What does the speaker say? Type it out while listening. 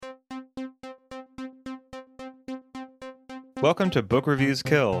Welcome to Book Reviews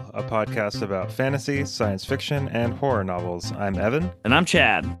Kill, a podcast about fantasy, science fiction, and horror novels. I'm Evan. And I'm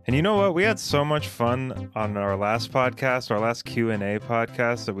Chad. And you know what? We had so much fun on our last podcast, our last Q&A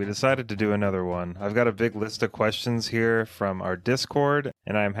podcast, that we decided to do another one. I've got a big list of questions here from our Discord,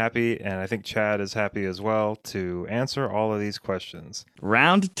 and I'm happy, and I think Chad is happy as well, to answer all of these questions.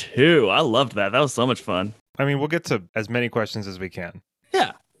 Round 2. I loved that. That was so much fun. I mean, we'll get to as many questions as we can.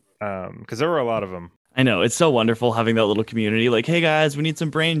 Yeah. Because there were a lot of them. I know. It's so wonderful having that little community. Like, hey, guys, we need some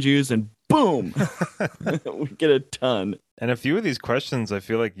brain juice, and boom, we get a ton. And a few of these questions, I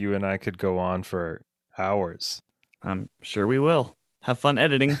feel like you and I could go on for hours. I'm sure we will. Have fun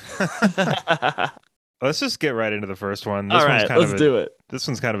editing. Let's just get right into the first one. All right, let's do it. This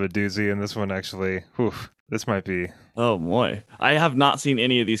one's kind of a doozy, and this one actually, this might be. Oh, boy. I have not seen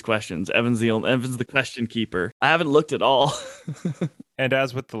any of these questions. Evan's the question keeper. I haven't looked at all. And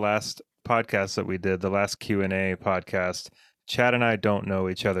as with the last podcast that we did, the last Q&A podcast, Chad and I don't know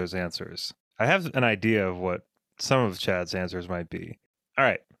each other's answers. I have an idea of what some of Chad's answers might be. All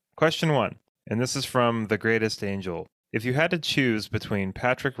right, question 1, and this is from The Greatest Angel. If you had to choose between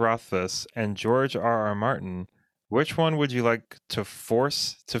Patrick Rothfuss and George R.R. Martin, which one would you like to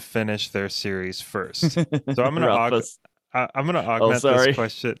force to finish their series first? So I'm going to augment this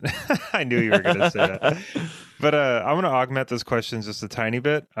question. I knew you were going to say that. But I'm going to augment this question just a tiny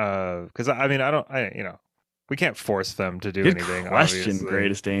bit because we can't force them to do anything. Good question, obviously.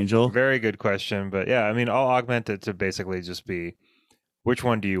 Greatest Angel. Very good question. But yeah, I mean, I'll augment it to basically just be, which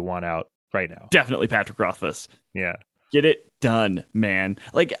one do you want out right now? Definitely Patrick Rothfuss. Yeah. Get it done, man.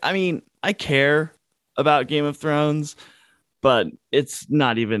 Like, I mean, I care about Game of Thrones, but it's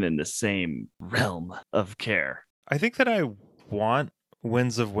not even in the same realm of care. I think that I want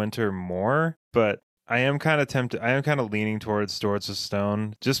Winds of Winter more, but I am kind of tempted. I am kind of leaning towards Doors of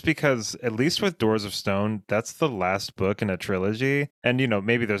Stone, just because at least with Doors of Stone, that's the last book in a trilogy. And,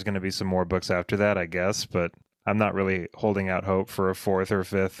 maybe there's going to be some more books after that, I guess, but I'm not really holding out hope for a 4th or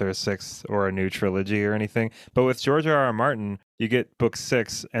 5th or 6th or a new trilogy or anything. But with George R.R. Martin, you get book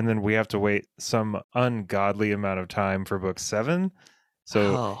 6, and then we have to wait some ungodly amount of time for book 7.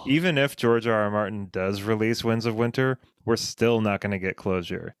 So even if George R.R. Martin does release Winds of Winter, we're still not going to get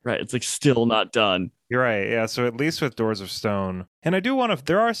closure. Right. It's like still not done. You're right. Yeah. So at least with Doors of Stone. And I do want to,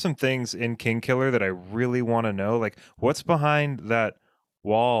 there are some things in Kingkiller that I really want to know. Like, what's behind that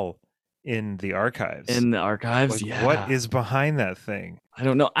wall in the archives? Yeah. What is behind that thing? I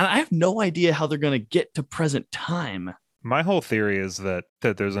don't know. I have no idea how they're going to get to present time. My whole theory is that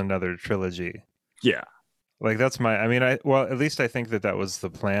there's another trilogy. Yeah. Like, that's at least I think that was the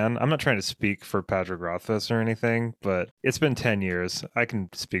plan. I'm not trying to speak for Patrick Rothfuss or anything, but it's been 10 years. I can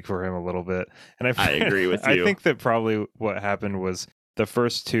speak for him a little bit. And I agree with you. I think that probably what happened was the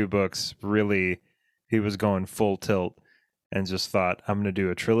first 2 books, really, he was going full tilt and just thought, I'm going to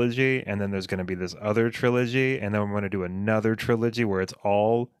do a trilogy, and then there's going to be this other trilogy, and then we're going to do another trilogy where it's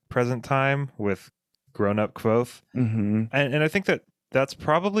all present time with grown-up Kvothe. Mm-hmm. And I think that's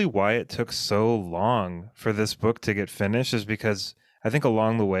probably why it took so long for this book to get finished, is because I think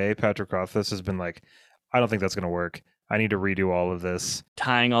along the way, Patrick Rothfuss has been like, I don't think that's going to work. I need to redo all of this.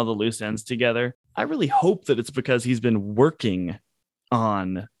 Tying all the loose ends together. I really hope that it's because he's been working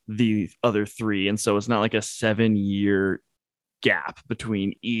on the other 3. And so it's not like a 7-year gap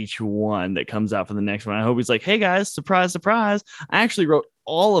between each one that comes out for the next one. I hope he's like, hey guys, surprise, surprise. I actually wrote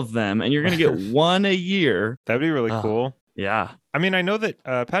all of them and you're going to get one a year. That'd be really cool. Yeah. I mean, I know that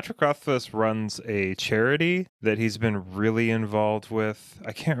Patrick Rothfuss runs a charity that he's been really involved with.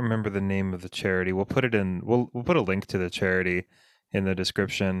 I can't remember the name of the charity. We'll put it in. We'll put a link to the charity in the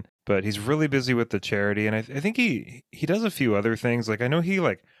description. But he's really busy with the charity, and I think he does a few other things. Like, I know he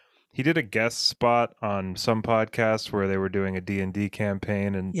did a guest spot on some podcast where they were doing a D&D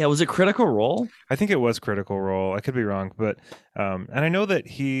campaign, and yeah, was it Critical Role? I think it was Critical Role. I could be wrong, but and I know that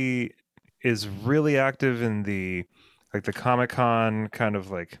he is really active in the Comic-Con kind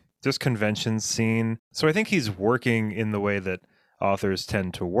of like just convention scene. So I think he's working in the way that authors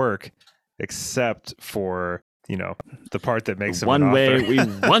tend to work, except for, the part that makes him an author. One way we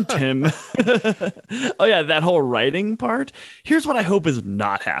want him. Oh yeah, that whole writing part. Here's what I hope is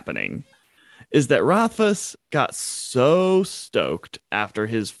not happening. Is that Rothfuss got so stoked after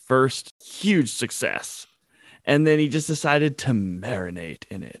his first huge success, and then he just decided to marinate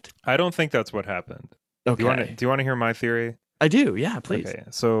in it. I don't think that's what happened. Okay. Do you want to hear my theory? I do. Yeah, please. Okay.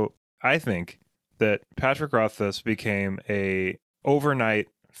 So I think that Patrick Rothfuss became a overnight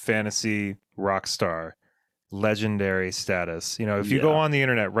fantasy rock star, legendary status. If you go on the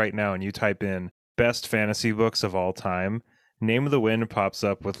internet right now and you type in best fantasy books of all time, Name of the Wind pops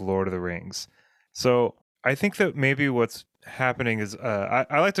up with Lord of the Rings. So I think that maybe what's happening is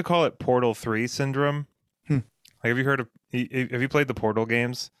I like to call it Portal 3 syndrome. Hmm. Like, have you heard of? Have you played the Portal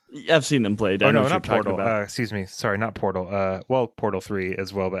games? I've seen them played. I Oh know no, what you're not talking Portal. about. Excuse me. Sorry, not Portal. Well, Portal 3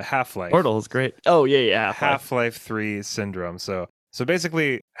 as well, but Half-Life. Portal is great. Oh yeah, Half-Life. Half-Life 3 syndrome. So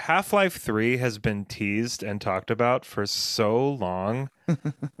basically, Half-Life 3 has been teased and talked about for so long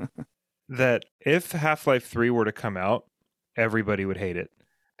that if Half-Life 3 were to come out, everybody would hate it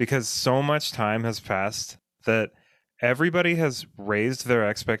because so much time has passed that everybody has raised their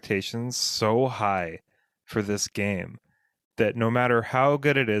expectations so high for this game that no matter how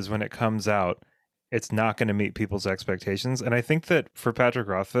good it is when it comes out, it's not going to meet people's expectations. And I think that for Patrick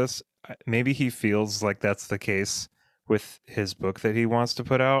Rothfuss, maybe he feels like that's the case with his book that he wants to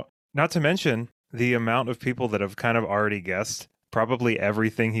put out. Not to mention the amount of people that have kind of already guessed probably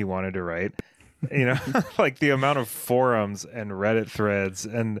everything he wanted to write. You know, like the amount of forums and Reddit threads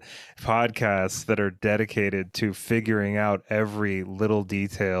and podcasts that are dedicated to figuring out every little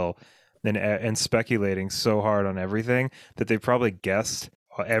detail and speculating so hard on everything that they probably guessed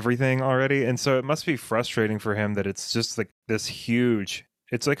everything already. And so it must be frustrating for him that it's just like this huge,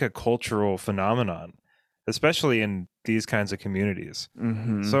 it's like a cultural phenomenon, especially in these kinds of communities.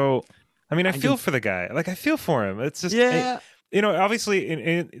 Mm-hmm. So, I mean, I feel for the guy. Like, I feel for him. It's just, you know,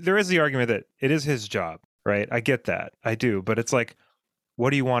 obviously there is the argument that it is his job, right? I get that. I do. But it's like, what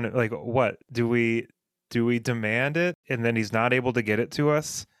do you want? Like, what do we demand it? And then he's not able to get it to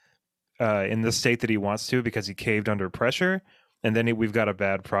us in the state that he wants to because he caved under pressure. And then we've got a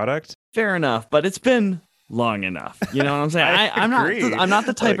bad product. Fair enough. But it's been long enough. You know what I'm saying? I'm not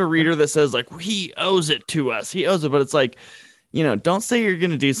the type like, of reader that says like he owes it to us. He owes it. But it's like, you know, don't say you're going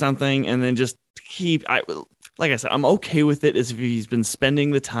to do something and then just keep. Like I said, I'm okay with it as if he's been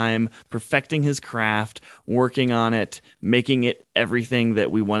spending the time perfecting his craft, working on it, making it everything that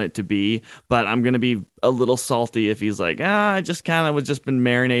we want it to be. But I'm going to be a little salty if he's like, I just kind of was just been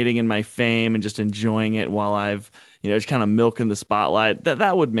marinating in my fame and just enjoying it while I've, you know, just kind of milking the spotlight.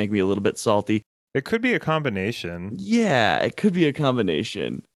 That would make me a little bit salty. It could be a combination. Yeah, it could be a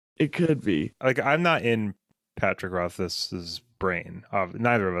combination. It could be. Like, I'm not in Patrick Rothfuss's brain.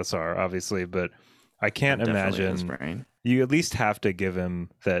 Neither of us are, obviously, but I can't imagine. You at least have to give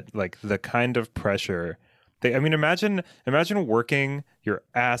him that, like, the kind of pressure. I mean, imagine working your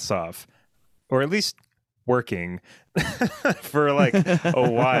ass off, or at least working for like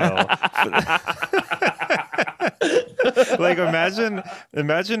a while. Like,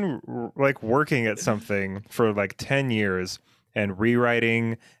 imagine like working at something for like 10 years and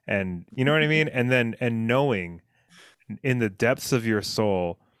rewriting, and you know what I mean, and knowing in the depths of your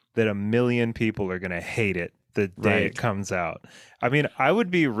soul that 1 million people are going to hate it the day it comes out. I mean, I would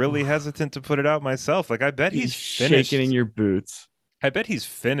be really hesitant to put it out myself. Like, I bet he's finished. Shaking in your boots. I bet he's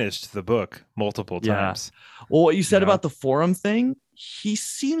finished the book multiple times. Well, what you said about the forum thing, he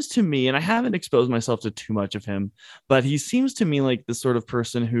seems to me, and I haven't exposed myself to too much of him, but he seems to me like the sort of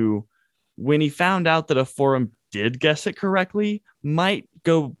person who, when he found out that a forum did guess it correctly, might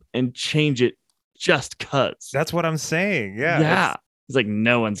go and change it just cuz. That's what I'm saying. Yeah. It's like,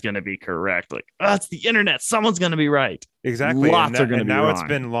 no one's going to be correct. Like, it's the internet. Someone's going to be right. Exactly. Lots are going to be wrong. Now it's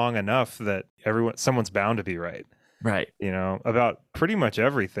been long enough that someone's bound to be right. Right. You know, about pretty much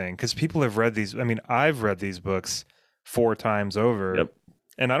everything. Because people have read these. I mean, I've read these books 4 times over. Yep.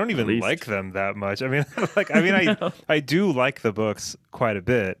 And I don't even like them that much. I mean, I do like the books quite a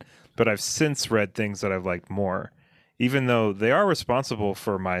bit, but I've since read things that I've liked more, even though they are responsible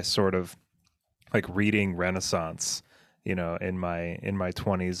for my sort of like reading renaissance, you know, in my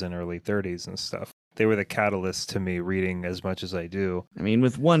 20s and early 30s and stuff. They were the catalyst to me reading as much as I do. I mean,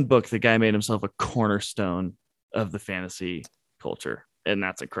 with one book, the guy made himself a cornerstone of the fantasy culture, and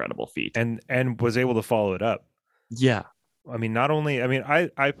that's a incredible feat. And was able to follow it up. Yeah. I mean,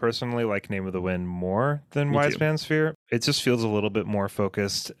 I personally like Name of the Wind more than Wise Man's Fear. It just feels a little bit more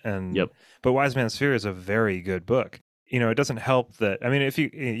focused. But Wise Man's Fear is a very good book. You know, it doesn't help that, I mean, if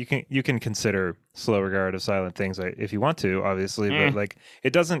you can consider Slow Regard of Silent Things if you want to, obviously, but like,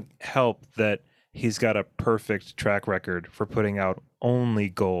 it doesn't help that he's got a perfect track record for putting out only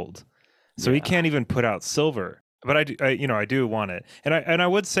gold. So he can't even put out silver. But I do want it. And I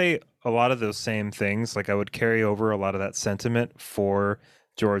would say a lot of those same things, like I would carry over a lot of that sentiment for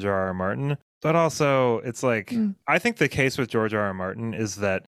George R.R. Martin. But also, it's like, I think the case with George R.R. Martin is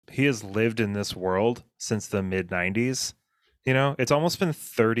that he has lived in this world since the mid 90s. You know, it's almost been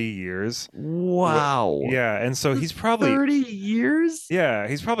 30 years. Wow. Yeah. And so he's probably 30 years. Yeah.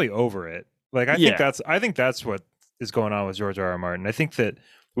 He's probably over it. Like, I think that's what is going on with George R.R. Martin. I think that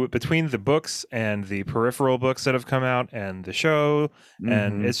between the books and the peripheral books that have come out and the show,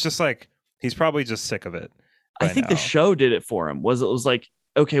 and it's just like, He's probably just sick of it I by think the now. show did it for him. It was like,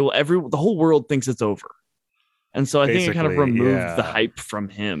 okay, well, the whole world thinks it's over. And so I think it kind of Basically, removed the yeah. hype from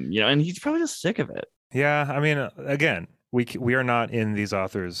him, and he's probably just sick of it. Yeah, I mean, again, we are not in these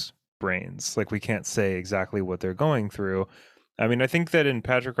authors' brains. Like we can't say exactly what they're going through. I mean, I think that in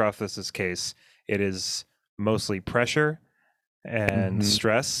Patrick Rothfuss's case, it is mostly pressure and Mm-hmm.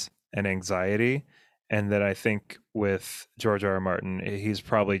 stress and anxiety, and that I think with George R. R. Martin, he's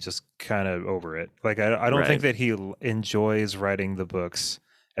probably just kind of over it. Like I don't think Right. that he enjoys writing the books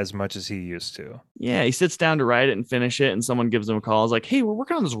as much as he used to. Yeah, he sits down to write it and finish it, and someone gives him a call. It's like, hey, we're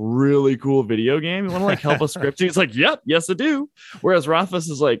working on this really cool video game. You want to like help us script it? He's like, yep, yes, I do. Whereas Rothfuss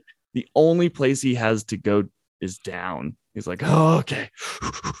is like, the only place he has to go is down. He's like, oh, okay.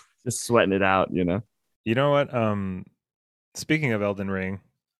 Just sweating it out, You know what? Speaking of Elden Ring,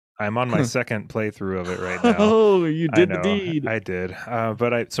 I'm on my second playthrough of it right now. Oh, you I did the know deed. I did,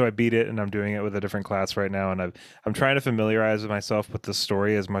 but I beat it, and I'm doing it with a different class right now, and I'm trying to familiarize myself with the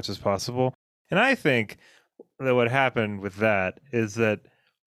story as much as possible. And I think that what happened with that is that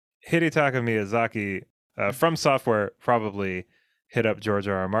Hidetaka Miyazaki from Software probably hit up George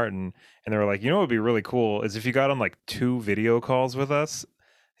R. R. Martin, and they were like, you know, what would be really cool is if you got on like 2 video calls with us,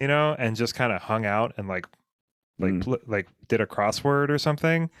 and just kind of hung out and like did a crossword or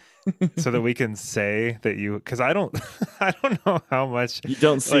something so that we can say that because I don't I don't know how much You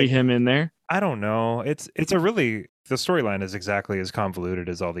don't see like him in there. I don't know. It's a really the storyline is exactly as convoluted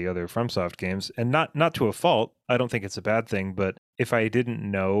as all the other FromSoft games, and not to a fault. I don't think it's a bad thing, but if I didn't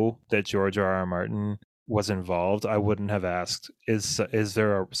know that George R. R. Martin was involved, I wouldn't have asked. Is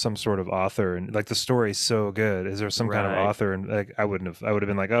there some sort of author, and like the story's so good? Is there some kind of Right. author? And like I wouldn't have. I would have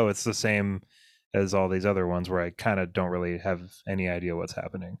been like, oh, it's the same as all these other ones where I kind of don't really have any idea what's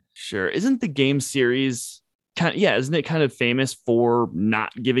happening. Sure. Isn't the game series isn't it kind of famous for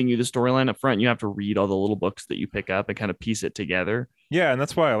not giving you the storyline up front? You have to read all the little books that you pick up and kind of piece it together. Yeah, and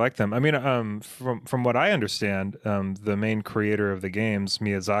that's why I like them. I mean, from what I understand, the main creator of the games,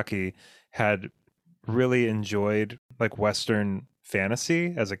 Miyazaki, had really enjoyed like Western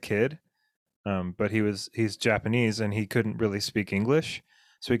fantasy as a kid. But he's Japanese and he couldn't really speak English,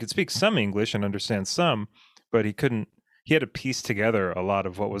 so he could speak some English and understand some, but he couldn't. He had to piece together a lot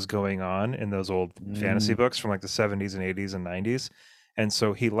of what was going on in those old fantasy Mm, books from like the 70s and 80s and 90s, and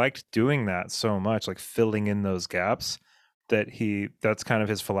so he liked doing that so much, like filling in those gaps. That's kind of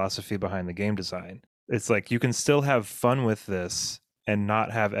his philosophy behind the game design. It's like you can still have fun with this and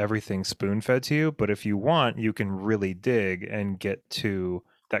not have everything spoon fed to you, but if you want, you can really dig and get to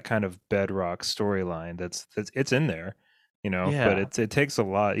that kind of bedrock storyline that's it's in there, but yeah. it takes a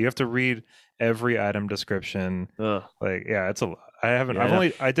lot. You have to read every item description. Ugh. Like, yeah, it's a lot. Yeah, I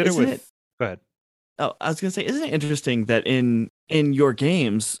know. I did it Isn't it? with go ahead. Oh, I was gonna say, isn't it interesting that in your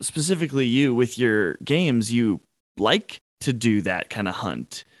games, specifically you with your games, you like to do that kind of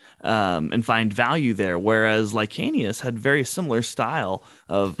hunt, and find value there, whereas Lycanius had very similar style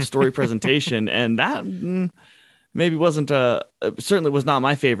of story presentation, and that maybe wasn't certainly was not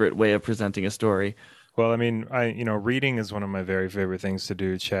my favorite way of presenting a story. Well, I mean, reading is one of my very favorite things to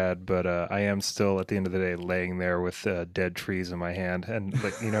do, Chad, but I am still at the end of the day laying there with dead trees in my hand, and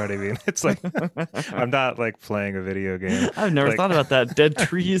like, you know what I mean? It's like I'm not like playing a video game. I've never Like thought about that. Dead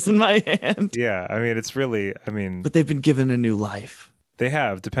trees in my hand, yeah, I mean, it's really, I mean, but they've been given a new life. they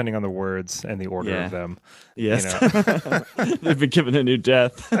have, depending on the words and the order of Yeah. them, you Yes. know. They've been given a new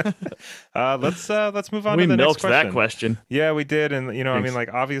death. Let's move on We to the next milked that question. question. Yeah, we did, and I mean, Thanks.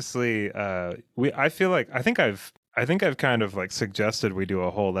 like obviously, I feel like I think I've kind of like suggested we do a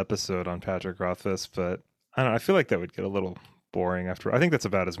whole episode on Patrick Rothfuss, but I don't know. I feel like that would get a little boring after. I think that's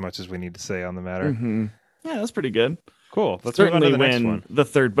about as much as we need to say on the matter. Hmm. Yeah, that's pretty good. Cool. Let's move on to Certainly, the next when one. the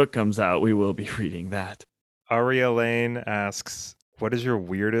third book comes out, we will be reading that. Aria Lane asks, "What is your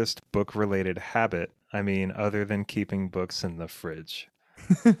weirdest book-related habit? I mean, other than keeping books in the fridge."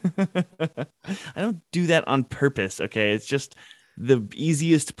 I don't do that on purpose. Okay, it's just the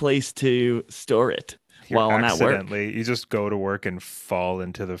easiest place to store it You're while I'm at work. you just go to work and fall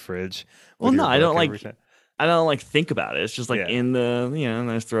into the fridge Well, with your no, I book don't every time. think about it. It's just like Yeah. in the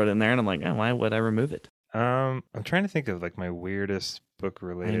and I just throw it in there, and I'm like, oh, why would I remove it? I'm trying to think of like my weirdest book I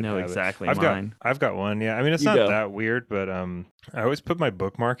related know habit. exactly mine. I've got one. Yeah. I mean, it's You not go. that weird, but I always put my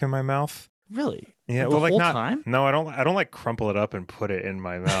bookmark in my mouth. Really? Yeah, Like the well, like whole not time? no, I don't like crumple it up and put it in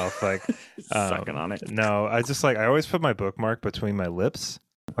my mouth. Like Sucking on it. no, I just like I always put my bookmark between my lips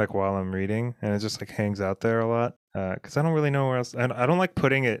like while I'm reading, and it just like hangs out there a lot. Cuz I don't really know where else. And I don't like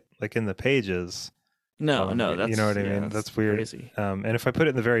putting it like in the pages. No, no, You know what I mean? that's That's weird. crazy. And if I put it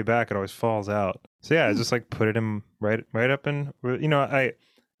in the very back, it always falls out. So yeah, I Hmm. just like put it in right up in. I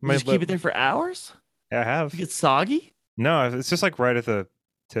You My just keep lip. it there for hours? I It have. gets soggy? No, it's just like right at the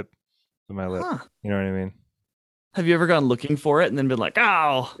tip of my lip. Huh. You know what I mean? Have you ever gone looking for it and then been like,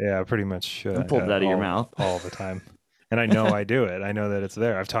 "Oh," Yeah, pretty much and pulled it out of your mouth? all the time. And I know I do it. I know that it's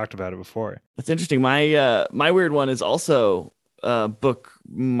there. I've talked about it before. That's interesting. My weird one is also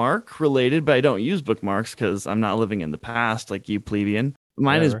bookmark related, but I don't use bookmarks because I'm not living in the past like you plebeian.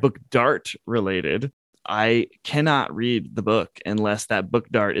 Mine is Whatever. book dart related. I cannot read the book unless that book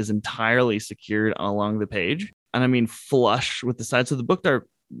dart is entirely secured along the page. And I mean flush with the side. So the book dart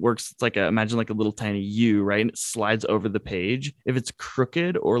works. It's like imagine like a little tiny U, right? And it slides over the page. If it's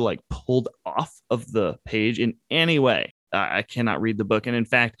crooked or like pulled off of the page in any way, I cannot read the book. And in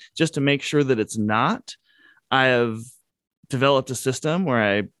fact, just to make sure that it's not, I have developed a system where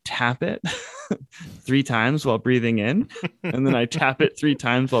I tap it 3 times while breathing in, and then I tap it 3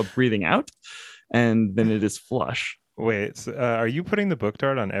 times while breathing out, and then it is flush. Wait, so, are you putting the book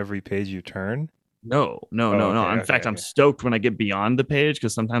dart on every page you turn? No, no, Oh, no, no. okay, In okay, fact, I'm okay. stoked when I get beyond the page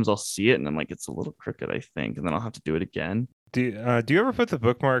because sometimes I'll see it and I'm like, it's a little crooked, I think, and then I'll have to do it again. Do you ever put the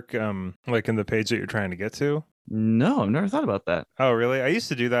bookmark like in the page that you're trying to get to? No, I've never thought about that. Oh, really? I used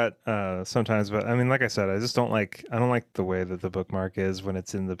to do that sometimes, but I mean, like I said, I don't like the way that the bookmark is when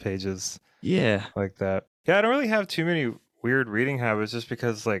it's in the pages Yeah. like that. Yeah, I don't really have too many weird reading habits just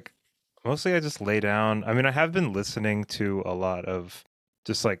because like mostly I just lay down. I mean, I have been listening to a lot of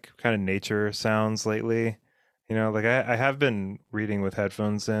just like kind of nature sounds lately. You know, like I have been reading with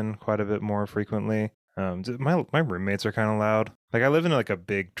headphones in quite a bit more frequently. My roommates are kind of loud. Like I live in like a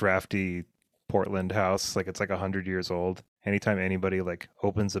big drafty Portland house. Like it's like 100 years old. Anytime anybody like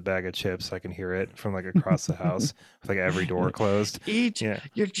opens a bag of chips, I can hear it from like across the house with like every door closed. Eat Yeah.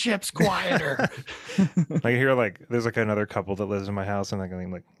 your chips quieter. I hear like there's like another couple that lives in my house, and I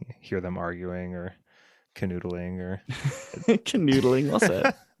can like hear them arguing or canoodling or. Canoodling, well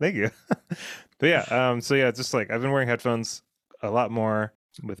said. Thank you. But yeah, so yeah, just like I've been wearing headphones a lot more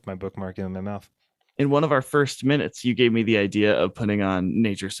with my bookmark in my mouth. In one of our first minutes, you gave me the idea of putting on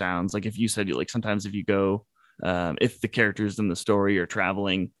nature sounds. Like if you said, like sometimes if you go, if the characters in the story are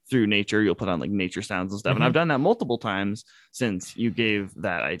traveling through nature, you'll put on like nature sounds and stuff. And Hmm. I've done that multiple times since you gave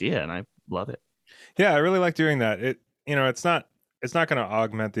that idea, and I love it. Yeah, I really like doing that. It's not going to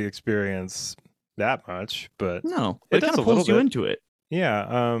augment the experience that much, but No, it but it kind does of a little pulls you bit. into it.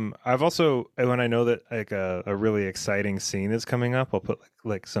 Yeah, I've also when I know that like a really exciting scene is coming up, I'll put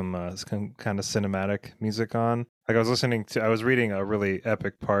some kind of cinematic music on. Like I was reading a really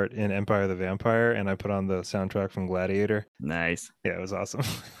epic part in Empire of the Vampire, and I put on the soundtrack from Gladiator. Nice. Yeah, it was awesome.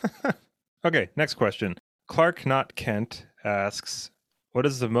 Okay, next question. Clark Not Kent asks, "What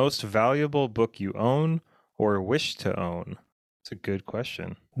is the most valuable book you own or wish to own?" It's a good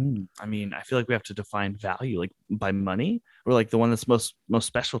question. I mean, I feel like we have to define value, like by money, or like the one that's most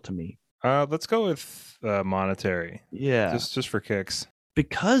special to me. Let's go with monetary, Yeah, just for kicks.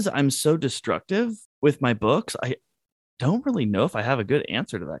 because I'm so destructive with my books, I don't really know if I have a good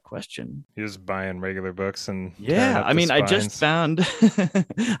answer to that question. You're just buying regular books and tearing Yeah, up I the mean, I just spines.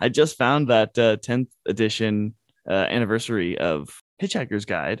 found I just found that 10th edition anniversary of Hitchhiker's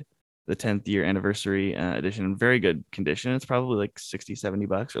Guide, the 10th year anniversary edition, in very good condition. It's probably like 60, $70,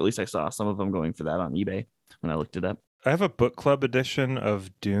 or at least I saw some of them going for that on eBay when I looked it up. I have a book club edition of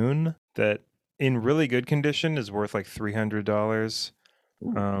Dune that, in really good condition, is worth like $300.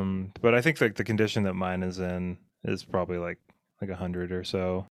 Ooh. But I think like the condition that mine is in is probably like 100 or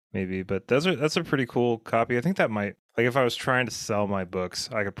so, maybe. But that's a pretty cool copy. I think that might like if I was trying to sell my books,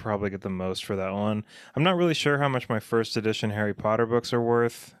 I could probably get the most for that one. I'm not really sure how much my first edition Harry Potter books are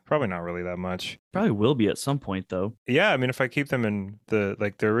worth. Probably not really that much. Probably will be at some point though. Yeah, I mean, if I keep them in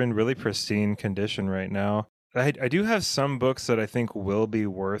they're in really pristine condition right now. I do have some books that I think will be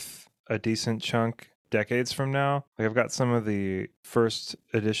worth a decent chunk decades from now. Like I've got some of the first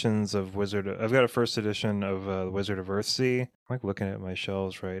editions of I've got a first edition of Wizard of Earthsea. I'm like looking at my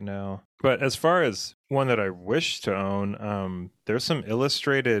shelves right now. But as far as one that I wish to own, there's some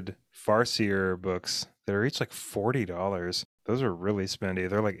illustrated Farseer books that are each like $40. Those are really spendy.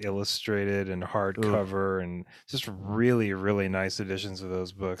 They're like illustrated and Ugh. hardcover and just really, really nice editions of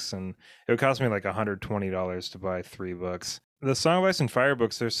those books. And it would cost me like $120 to buy 3 books. The Song of Ice and Fire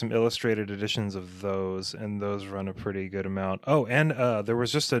books, there's some illustrated editions of those, and those run a pretty good amount. Oh, and there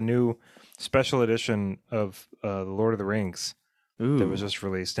was just a new special edition of The Lord of the Rings that was Ooh. just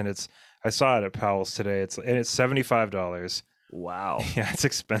released, and I saw it at Powell's today. It's $75. Wow. Yeah, it's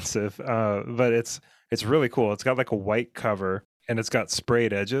expensive, but it's really cool. It's got like a white cover and it's got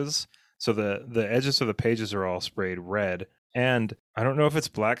sprayed edges. So the edges of the pages are all sprayed red. And I don't know if it's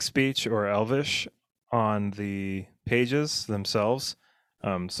black speech or Elvish on the pages themselves,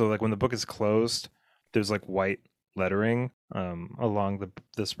 So like when the book is closed, there's like white lettering along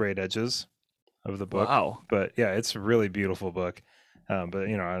the sprayed edges of the book. Wow. But yeah, it's a really beautiful book. But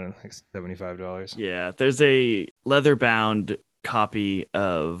you know, I don't think $75. Yeah, there's a leather bound copy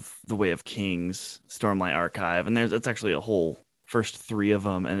of The Way of Kings Stormlight Archive, and it's actually a whole first three of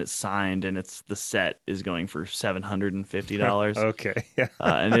them, and it's signed, and the set is going for $750. Okay, yeah.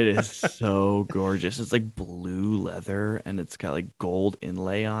 And it is so gorgeous. It's like blue leather, and it's got like gold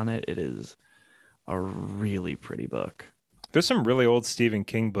inlay on it. It is a really pretty book. There's some really old Stephen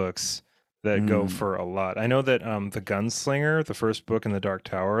King books that go Mm. for a lot. I know that The Gunslinger, the first book in the Dark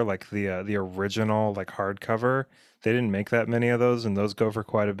Tower, like the original like hardcover, they didn't make that many of those, and those go for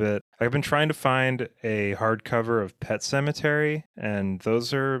quite a bit. I've been trying to find a hardcover of Pet Cemetery, and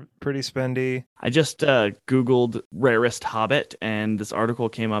those are pretty spendy. I just Googled rarest Hobbit, and this article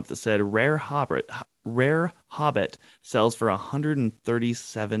came up that said rare Hobbit sells for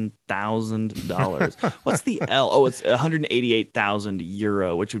 $137,000. What's the L? Oh, it's 188,000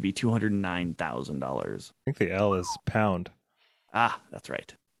 euro, which would be $209,000. I think the L is pound. Ah, that's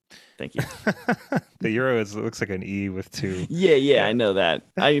right. Thank you. The euro looks like an E with two. Yeah, I know that.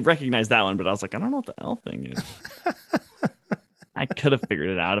 I recognize that one, but I was like, I don't know what the L thing is. I could have figured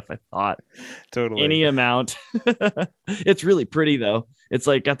it out if I thought Totally. any amount. It's really pretty though. It's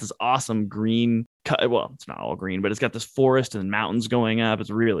like got this awesome green. Well, it's not all green, but it's got this forest and mountains going up. It's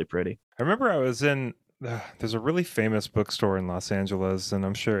really pretty. I remember I was in. There's a really famous bookstore in Los Angeles, and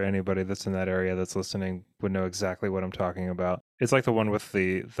I'm sure anybody that's in that area that's listening would know exactly what I'm talking about. It's like the one with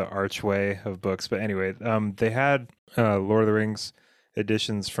the archway of books. But anyway, they had Lord of the Rings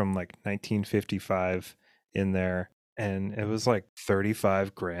editions from like 1955 in there, and it was like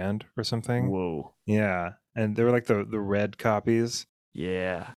 35 grand or something. Whoa. Yeah, and they were like the red copies.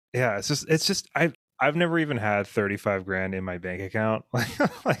 Yeah. Yeah, it's just I've never even had 35 grand in my bank account.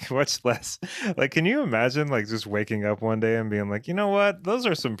 Like much less. Like, can you imagine like just waking up one day and being like, you know what? Those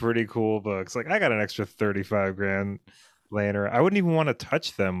are some pretty cool books. Like I got an extra 35 grand laying around. I wouldn't even want to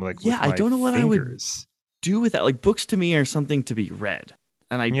touch them like Yeah, with my I don't know what fingers. I would do with that. Like books to me are something to be read.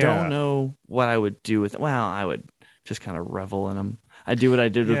 And I don't know what I would do with it. Well, I would just kind of revel in them. I do what I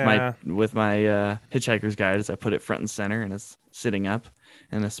did with my Hitchhiker's Guide is I put it front and center and it's sitting up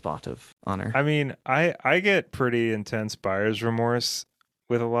in a spot of honor. I mean, I get pretty intense buyer's remorse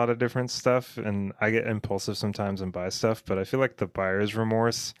with a lot of different stuff, and I get impulsive sometimes and buy stuff, but I feel like the buyer's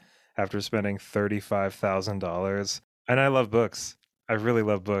remorse after spending $35,000, and I love books. I really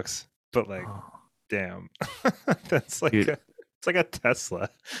love books, but like, damn, that's like it's like a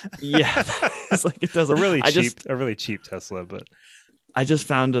Tesla. Yeah, it's like it doesn't. A really cheap Tesla, but. I just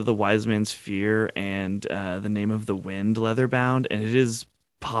found The Wise Man's Fear and The Name of the Wind leather bound, and it is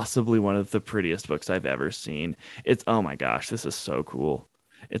possibly one of the prettiest books I've ever seen. It's, oh my gosh, this is so cool.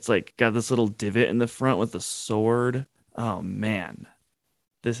 It's like got this little divot in the front with a sword. Oh man,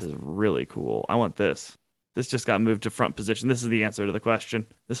 this is really cool. I want this. This just got moved to front position. This is the answer to the question.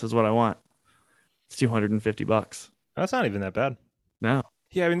 This is what I want. It's $250. That's not even that bad. No.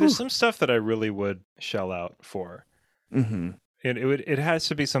 Yeah, I mean, there's some stuff that I really would shell out for. Mm-hmm. It has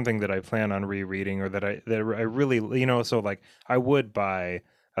to be something that I plan on rereading, or that I really, you know, so like I would buy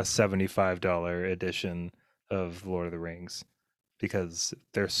a $75 edition of Lord of the Rings because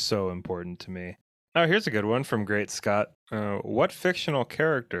they're so important to me. Oh, here's a good one from Great Scott. What fictional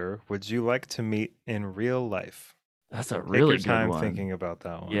character would you like to meet in real life? That's a really Take your time good one. thinking about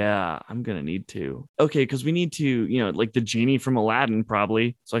that one. Yeah, I'm gonna need to. Okay, because we need to, you know, like the genie from Aladdin,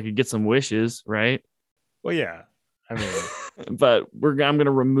 probably, so I could get some wishes, right? Well, yeah. I mean, but I'm gonna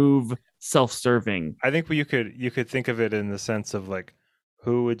remove self-serving. I think you could think of it in the sense of like,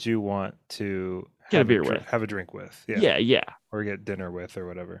 who would you want to have a drink with? Yeah, or get dinner with, or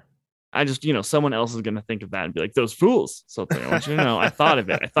whatever. I just, you know, someone else is gonna think of that and be like, those fools. So I want you to know, I thought of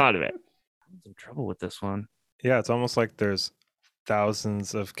it. I'm in some trouble with this one. Yeah, it's almost like there's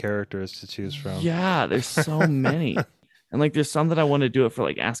thousands of characters to choose from. Yeah, there's so many, and like there's some that I want to do it for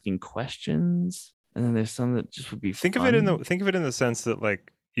like asking questions. And then there's some that just would be think fun. of it in the sense that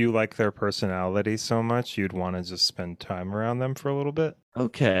like you like their personality so much you'd want to just spend time around them for a little bit.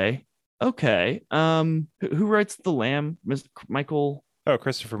 Okay. Who writes The Lamb? Michael? Oh,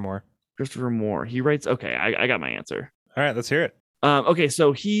 Christopher Moore. He writes. Okay, I got my answer. All right, let's hear it. Okay,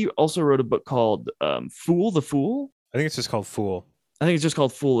 so he also wrote a book called Fool the Fool. I think it's just called Fool. I think it's just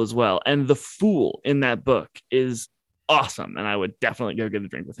called Fool as well. And the Fool in that book is awesome, and I would definitely go get a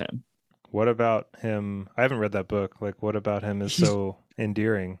drink with him. What about him? I haven't read that book. Like, what about him is so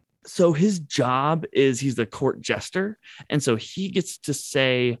endearing? So his job is he's the court jester. And so he gets to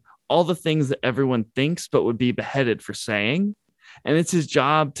say all the things that everyone thinks but would be beheaded for saying. and it's his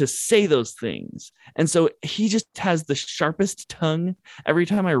job to say those things. And so he just has the sharpest tongue. Every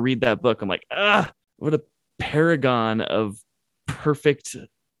time I read that book, I'm like, ah, what a paragon of perfect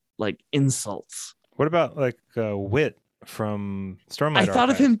like insults. What about like Wit from I Stormlight thought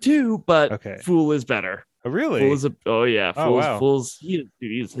of Archive? him too, but Okay. Fool is better. Oh, Fool really? is oh yeah, Oh, wow. he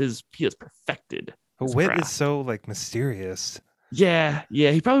is perfected his Wit is craft. so like mysterious. Yeah,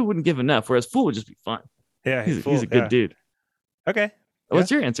 yeah, he probably wouldn't give enough, whereas Fool would just be fun. Yeah, He's Fool. a good Yeah. dude. Okay. Yeah. What's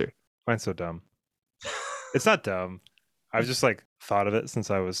your answer? Mine's so dumb. It's not dumb. I've just like thought of it since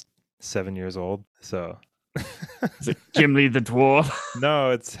I was 7 years old. So Is it Gimli the dwarf?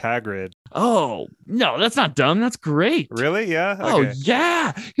 no, it's Hagrid. Oh no, that's not dumb. That's great. Really? Yeah. Oh Okay.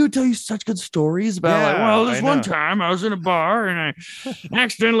 yeah, he would tell you such good stories about like, Yeah, well, I this one know. time I was in a bar and I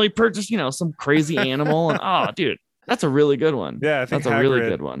accidentally purchased, some crazy animal, and oh, dude, that's a really good one. Yeah, I think That's a really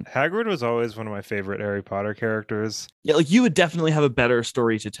good one. Hagrid was always one of my favorite Harry Potter characters. Yeah, like you would definitely have a better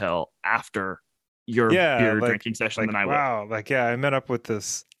story to tell after your Yeah, beer drinking session than I would. wow, like yeah, I met up with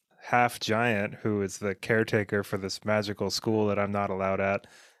this half giant who is the caretaker for this magical school that I'm not allowed at.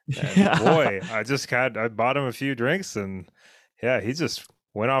 And Yeah. boy, I bought him a few drinks and yeah, he just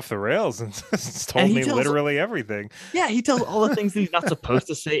went off the rails and just And told me literally everything. yeah, he tells all the things that he's not supposed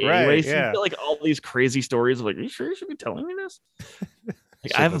to say Right, anyway. So you yeah. get like all these crazy stories of like, are you sure you should be telling me this?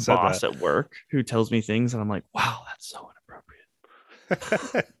 Like, I have a Shouldn't said boss that. at work who tells me things, and I'm like, wow, that's so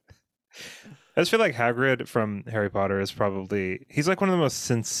inappropriate. I just feel like Hagrid from Harry Potter is he's like one of the most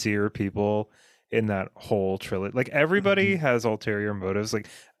sincere people in that whole trilogy. Like everybody has ulterior motives. Like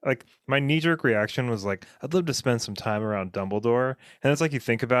my knee-jerk reaction was like, I'd love to spend some time around Dumbledore. And it's like you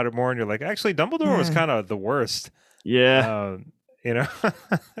think about it more and you're like, actually Dumbledore was kind of the worst. Yeah, Um, you know?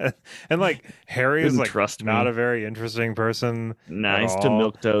 And like Harry is didn't like trust not me. a very interesting person at Nice to all.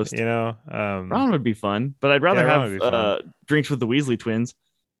 milk toast. You know? Ron would be fun, but I'd rather yeah, Ron have would be fun. drinks with the Weasley twins.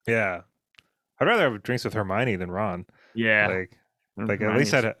 Yeah. I'd rather have drinks with Hermione than Ron. Yeah, Like at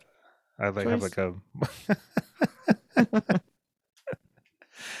least I'd like have choice. like a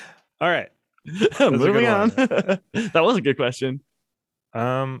all right. Moving on. That was a good question.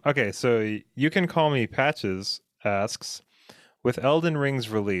 Okay, so you can call me Patches asks, with Elden Ring's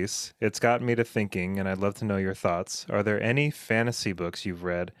release, it's got me to thinking and I'd love to know your thoughts. Are there any fantasy books you've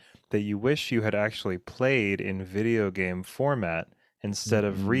read that you wish you had actually played in video game format instead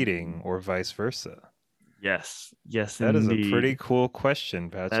of reading or vice versa? Yes, yes, That is a pretty indeed. cool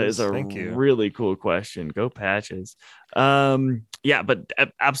question, That is Patches. a Thank you. really cool question. Go Patches. Yeah, but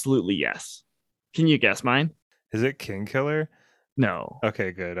absolutely yes. Can you guess mine? Is it King Killer? No.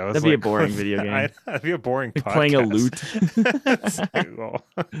 Okay, good. I was That'd be a like, boring video game. That'd be a boring Like podcast. playing a lute. It's like, well.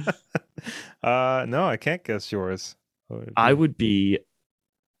 No, I can't guess yours. I would be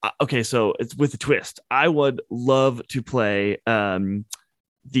okay. So it's with a twist. I would love to play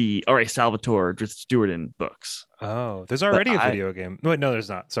the Salvatore Stewardin books. Oh, there's But already a video game. Wait, no, there's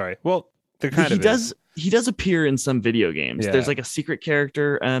not. Sorry. Well, there kind he of does is. he does appear in some video games. Yeah. There's like a secret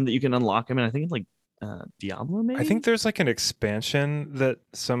character that you can unlock him, and I think it's like Diablo, maybe. I think there's like an expansion that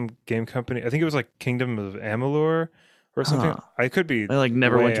some game company. I think it was like Kingdom of Amalur or something. I could be like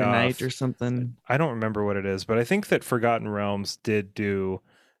Neverwinter way Night off. or something. I don't remember what it is, but I think that Forgotten Realms did do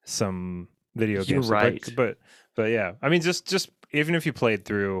some video You're games. right. But yeah, I mean, just even if you played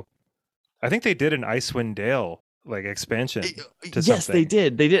through, I think they did an Icewind Dale like expansion to Yes, something. they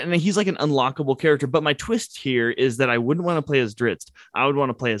did. They did, and he's like an unlockable character. But my twist here is that I wouldn't want to play as Dritz. I would want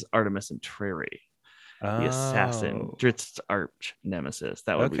to play as Artemis Entreri, the assassin, Dritz's arch nemesis.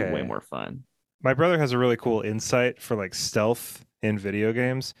 That would be way more fun. My brother has a really cool insight for like stealth in video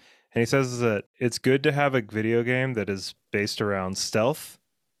games, and he says that it's good to have a video game that is based around stealth.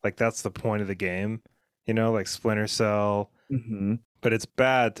 Like that's the point of the game, like Splinter Cell. Mm-hmm. But it's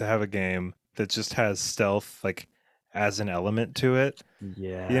bad to have a game that just has stealth like as an element to it.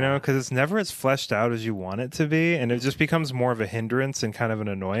 Yeah. Because it's never as fleshed out as you want it to be, and it just becomes more of a hindrance and kind of an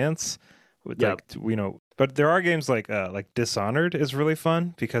annoyance. Yep. But there are games like Dishonored is really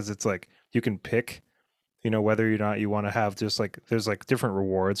fun because it's like you can pick, whether or not you want to have just like there's like different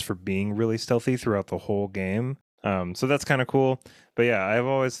rewards for being really stealthy throughout the whole game. So that's kind of cool. But yeah, I've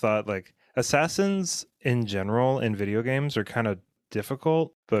always thought like assassins in general in video games are kind of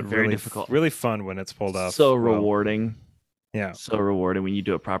difficult, but very really difficult, really fun when it's pulled off. So rewarding. Yeah, so rewarding when you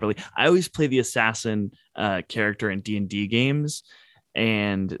do it properly. I always play the assassin character in D&D games,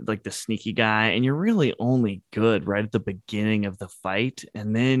 and like the sneaky guy, and you're really only good right at the beginning of the fight,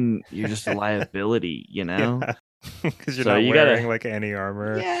 and then you're just a liability, because you're not wearing like any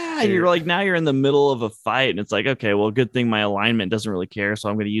armor. Yeah, and you're like, now you're in the middle of a fight, and it's like, okay, well, good thing my alignment doesn't really care, so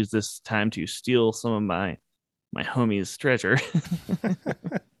I'm going to use this time to steal some of my my homie's treasure.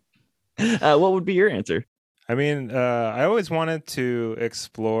 What would be your answer? I mean, I always wanted to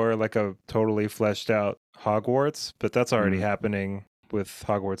explore like a totally fleshed out Hogwarts, but that's already Mm. happening with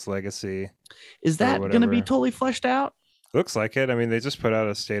Hogwarts Legacy Is or that going to be whatever. totally fleshed out? Looks like it. I mean, they just put out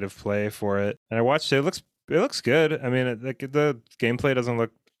a state of play for it, and I watched it. It looks good. I mean, the gameplay doesn't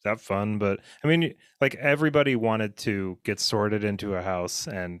look that fun, but I mean, like everybody wanted to get sorted into a house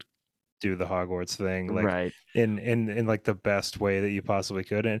and do the Hogwarts thing, like Right. in like the best way that you possibly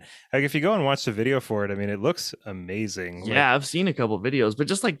could. And like if you go and watch the video for it, I mean, it looks amazing. Yeah, Like I've seen a couple videos, but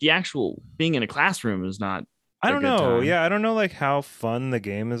just like the actual being in a classroom is not I a don't good know. time. Yeah, I don't know like how fun the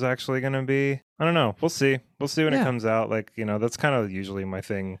game is actually going to be. I don't know. We'll see. We'll see when it Yeah. comes out. Like, that's kind of usually my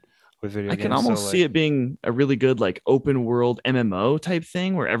thing with video I can games. So almost see like, it being a really good like open world MMO type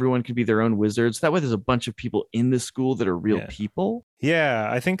thing where everyone could be their own wizards. That way there's a bunch of people in the school that are real yeah. people. Yeah,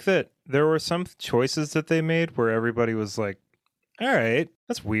 I think that there were some choices that they made where everybody was like, all right,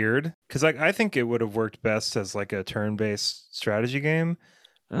 that's weird. Because like I think it would have worked best as like a turn-based strategy game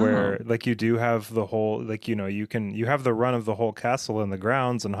Oh, where like you do have the whole like you have the run of the whole castle and the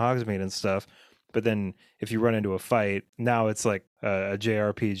grounds and Hogsmeade and stuff, but then if you run into a fight, now it's like a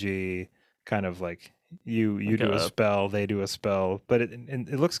JRPG kind of like you like do a a spell, they do a spell, but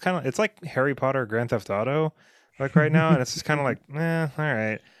it looks kind of it's like Harry Potter Grand Theft Auto like right now, and it's just kind of like all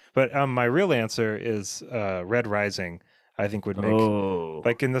right. But my real answer is Red Rising. I think would make oh,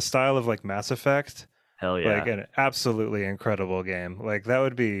 like in the style of like Mass Effect, hell like yeah. an absolutely incredible game. Like that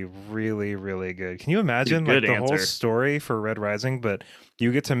would be really, really good. Can you Be a imagine like good the whole answer. story for Red Rising, but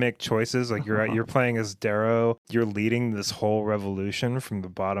you get to make choices like you're playing as Darrow, you're leading this whole revolution from the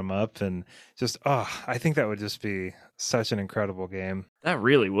bottom up and just I think that would just be such an incredible game. That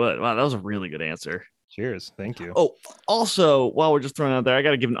really would. Wow, that was a really good answer. Cheers. Thank you. Oh, also, while we're just throwing out there, I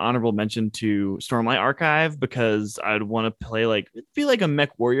got to give an honorable mention to Stormlight Archive because I'd want to play like it'd be like a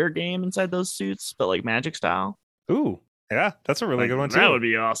Mech Warrior game inside those suits, but like Magic style. Ooh. Yeah, that's a really Like good one that too. would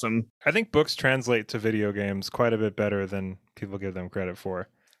be awesome. I think books translate to video games quite a bit better than people give them credit for.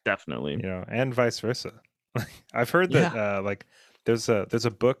 Definitely. And vice versa. I've heard that Yeah. like there's a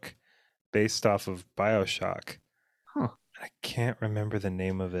book based off of BioShock. Huh. I can't remember the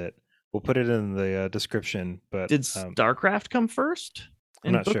name of it. We'll put it in the description, but Did StarCraft come first I'm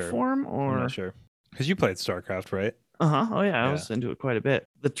in not book sure. form I'm not or? sure because you played StarCraft, right? Uh-huh. Oh yeah, I Yeah. was into it quite a bit.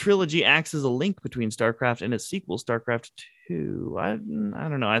 The trilogy acts as a link between StarCraft and its sequel, StarCraft 2. I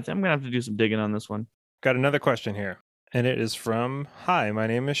don't know. I'm gonna have to do some digging on this one. Got another question here, and it is from Hi, my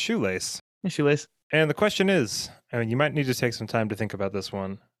name is Shoelace. Hey, Shoelace. And the question is, I mean, you might need to take some time to think about this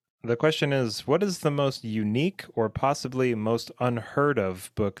one. The question is, what is the most unique or possibly most unheard of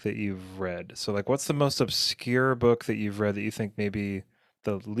book that you've read? So, like, what's the most obscure book that you've read that you think maybe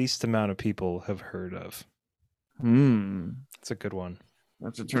the least amount of people have heard of? That's a good one. I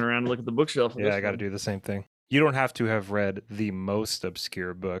have to turn around and look at the bookshelf. Yeah, I got to do the same thing. You don't have to have read the most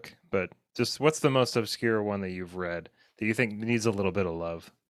obscure book, but just what's the most obscure one that you've read that you think needs a little bit of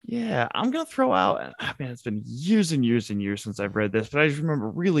love? Yeah, I'm gonna throw out. Man, it's been years and years and years since I've read this, but I just remember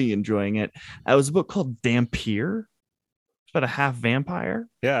really enjoying it. It was a book called Dampier. It's about a half vampire.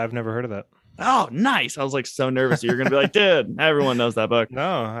 Yeah, I've never heard of that. Oh, nice! I was like so nervous. You're gonna be like, dude, everyone knows that book.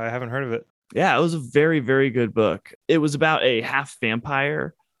 No, I haven't heard of it. Yeah, it was a very, very good book. It was about a half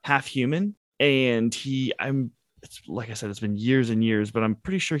vampire, half human, and it's like I said, it's been years and years, but I'm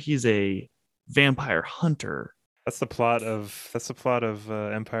pretty sure he's a vampire hunter. That's the plot of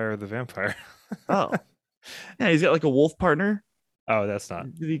Empire of the Vampire. Oh, yeah, he's got like a wolf partner Oh, that's not.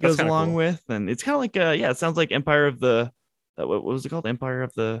 that he That's goes kind of along cool. with, and it's kind of like it sounds like Empire of the what was it called? Empire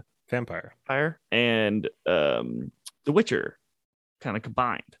of the Vampire. Fire and The Witcher kind of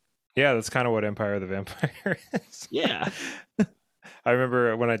combined. Yeah, that's kind of what Empire of the Vampire is. Yeah. I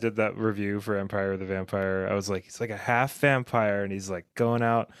remember when I did that review for Empire of the Vampire, I was like, he's like a half vampire and he's like going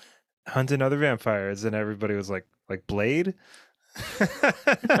out hunting other vampires, and everybody was like Blade?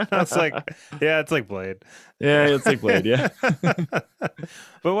 I was like, yeah, it's like Blade. Yeah, it's like Blade, yeah.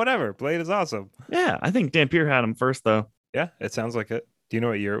 But whatever, Blade is awesome. Yeah, I think Dampier had him first though. Yeah, it sounds like it. Do you know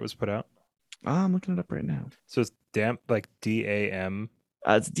what year it was put out? I'm looking it up right now. So it's damp like DAM.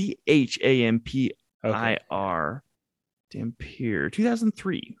 It's DHAMPIR. Okay. Dampier,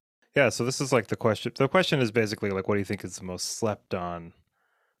 2003. Yeah, so this is like the question. The question is basically like, what do you think is the most slept on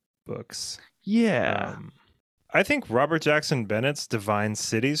books? Yeah. I think Robert Jackson Bennett's Divine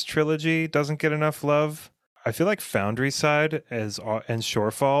Cities trilogy doesn't get enough love. I feel like Foundry Side and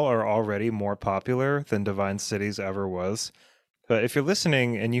Shorefall are already more popular than Divine Cities ever was. But if you're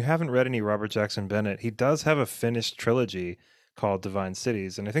listening and you haven't read any Robert Jackson Bennett, he does have a finished trilogy called Divine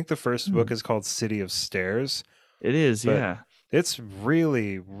Cities. And I think the first book is called City of Stairs. It is, but yeah. it's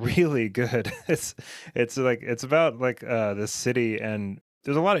really, really good. It's about like this city, and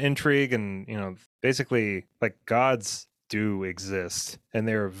there's a lot of intrigue, and basically like gods do exist, and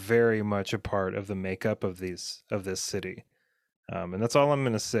they're very much a part of the makeup of this city. And that's all I'm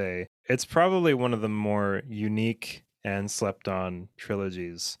gonna say. It's probably one of the more unique and slept on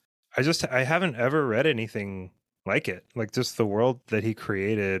trilogies. I haven't ever read anything like it. Like just the world that he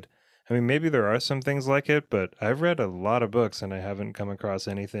created. I mean, maybe there are some things like it, but I've read a lot of books and I haven't come across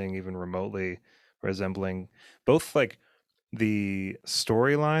anything even remotely resembling both like the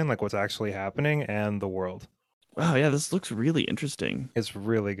storyline, like what's actually happening, and the world. Oh yeah, this looks really interesting. It's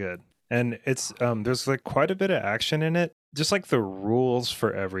really good. And it's there's like quite a bit of action in it. Just like the rules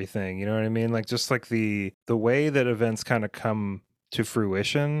for everything, you know what I mean? Like just like the way that events kind of come to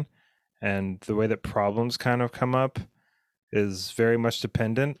fruition and the way that problems kind of come up is very much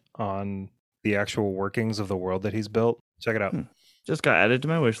dependent on the actual workings of the world that he's built. Check it out. Hmm. Just got added to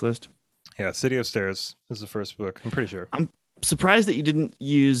my wish list. Yeah, City of Stairs is the first book. I'm pretty sure. I'm surprised that you didn't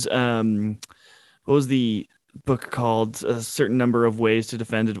use what was the book called? A certain number of ways to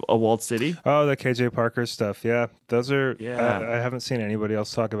defend a walled city. Oh, the KJ Parker stuff. Yeah, those are. Yeah, I haven't seen anybody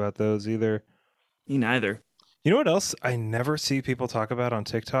else talk about those either. me neither. You know what else I never see people talk about on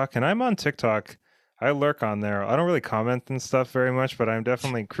TikTok? And I'm on TikTok. I lurk on there. I don't really comment and stuff very much, but I'm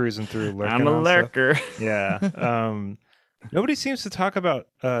definitely cruising through I'm lurking a on stuff. lurker. Yeah. Nobody seems to talk about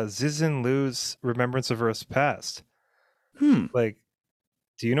Zizin Lu's Remembrance of Earth's Past. Like,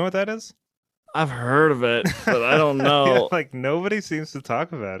 do you know what that is? I've heard of it, but I don't Yeah, know. like nobody seems to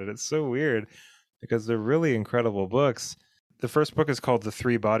talk about it. It's so weird because they're really incredible books. The first book is called The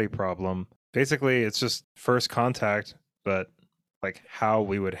Three Body Problem. Basically, it's just first contact, but like how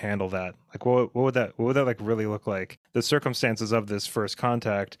we would handle that. Like what would that like really look like? The circumstances of this first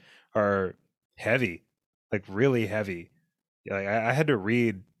contact are heavy, like really heavy. Like I had to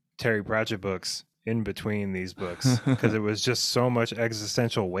read Terry Pratchett books in between these books because it was just so much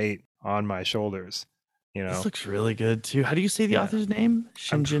existential weight on my shoulders. This looks really good too. How do you say the Yeah. author's name?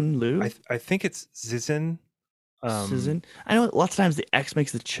 Shinjin Liu? I think it's Zizin. Sizin? I know lots of times the X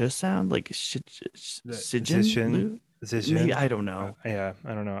makes the ch sound, like Sijin Liu? Zizin. Maybe I don't know. Yeah,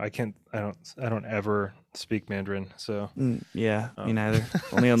 I don't know. I don't ever speak Mandarin, so Yeah, me neither.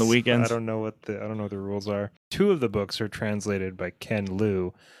 Only on the weekends. I don't know what the rules are. Two of the books are translated by Ken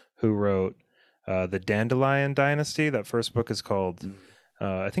Liu, who wrote the Dandelion Dynasty. That first book is called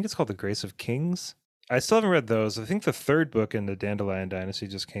I think it's called The Grace of Kings. I still haven't read those. I think the third book in the Dandelion Dynasty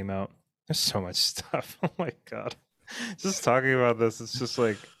just came out. There's so much stuff. Oh my god. Just talking about this, it's just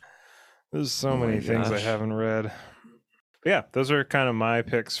like there's so many things I haven't read. But yeah, those are kind of my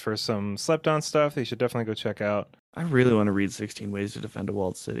picks for some slept on stuff that you should definitely go check out. I really want to read 16 Ways to Defend a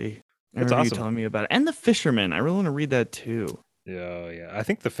Walled City. I It's remember awesome. you telling me about it. And The Fisherman. I really want to read that too. Yeah. I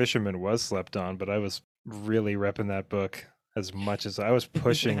think The Fisherman was slept on, but I was really repping that book as much as I was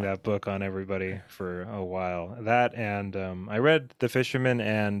pushing that book on everybody for a while. That and I read The Fisherman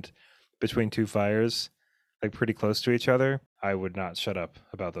and Between Two Fires, like pretty close to each other. I would not shut up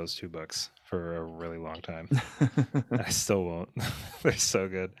about those two books for a really long time. I still won't. They're so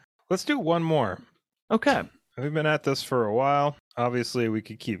good. Let's do one more. Okay. We've been at this for a while. Obviously, we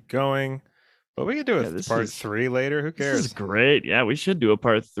could keep going, but we could do a part 3 later. Who cares? This is great. Yeah, we should do a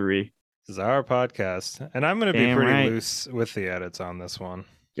part 3. This is our podcast, and I'm going to be pretty loose with the edits on this one.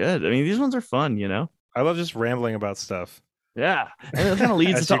 Good. I mean, these ones are fun, you know? I love just rambling about stuff. Yeah. And it kind of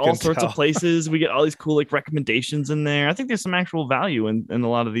leads us to all sorts of places. We get all these cool like recommendations in there. I think there's some actual value in a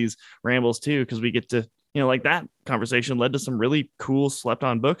lot of these rambles too, because we get to, like that conversation led to some really cool slept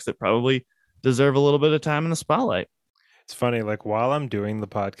on books that probably deserve a little bit of time in the spotlight. It's funny, like while I'm doing the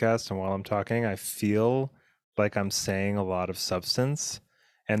podcast and while I'm talking, I feel like I'm saying a lot of substance.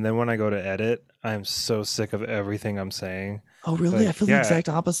 And then when I go to edit, I'm so sick of everything I'm saying. Oh, really? I feel the exact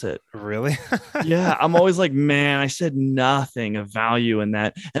opposite. Really? Yeah. I'm always like, man, I said nothing of value in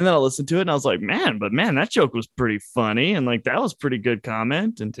that. And then I'll listen to it and I was like, man, that joke was pretty funny. And like, that was pretty good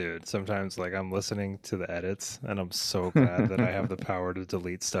comment. And dude, sometimes like I'm listening to the edits and I'm so glad that I have the power to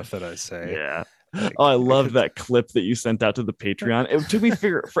delete stuff that I say. Yeah. Like, I loved that clip that you sent out to the Patreon. It took me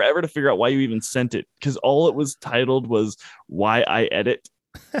forever to figure out why you even sent it, because all it was titled was "Why I Edit,"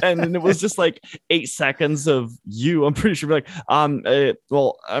 and then it was just like 8 seconds of you. I'm pretty sure like and then it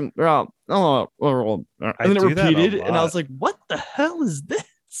repeated, and I was like, "What the hell is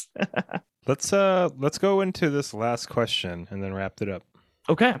this?" Let's go into this last question and then wrap it up.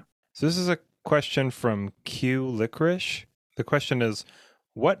 Okay. So this is a question from Q Licorice. The question is,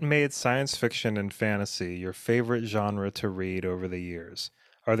 what made science fiction and fantasy your favorite genre to read over the years?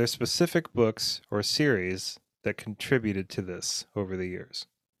 Are there specific books or series that contributed to this over the years?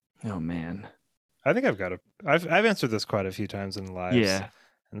 Oh man. I think I've answered this quite a few times in lives Yeah.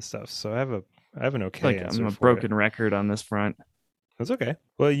 and stuff, so I have an okay Like I'm answer a for it. broken record on this front. That's okay.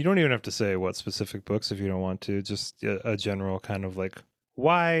 Well, you don't even have to say what specific books if you don't want to. Just a general kind of like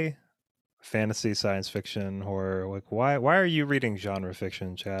why fantasy, science fiction, horror. Like why are you reading genre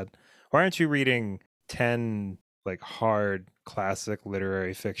fiction, Chad? Why aren't you reading 10 like hard classic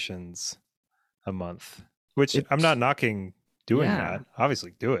literary fictions a month? Which I'm not It knocking doing yeah. that.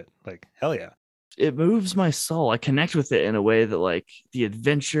 Obviously, do it. Like hell yeah. It moves my soul. I connect with it in a way that like the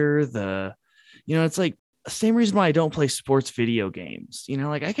adventure, it's like the same reason why I don't play sports video games.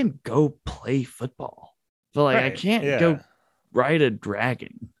 Like I can go play football, but like I Right. can't Yeah. go ride a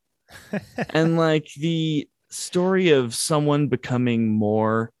dragon. And like the story of someone becoming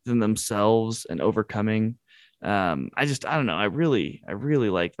more than themselves and overcoming, I don't know. I really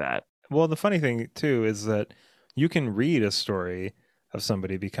like that. Well, the funny thing too is that you can read a story of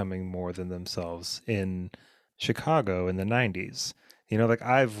somebody becoming more than themselves in Chicago in the 90s. Like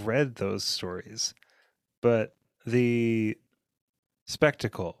I've read those stories, but the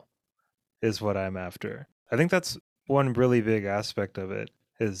spectacle is what I'm after. I think that's one really big aspect of it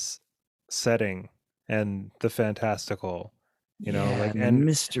is setting and the fantastical, Yeah, like and the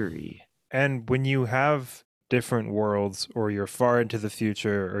mystery. and when you have different worlds or you're far into the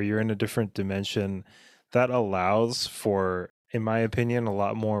future or you're in a different dimension, that allows for, in my opinion, a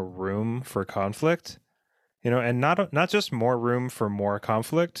lot more room for conflict, and not just more room for more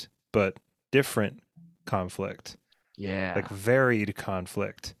conflict, but different conflict, like Yeah. varied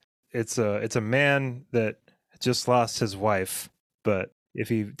conflict. It's a man that just lost his wife, but if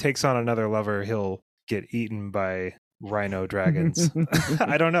he takes on another lover, he'll get eaten by rhino dragons.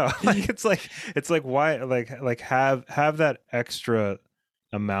 I don't know. It's like why have that extra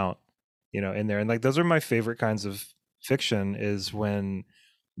amount, in there. And like those are my favorite kinds of fiction is when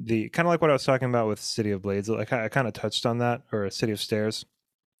the kind of like what I was talking about with City of Blades. Like I kind of touched on that, or City of Stairs.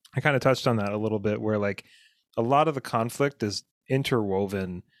 I kind of touched on that a little bit where like a lot of the conflict is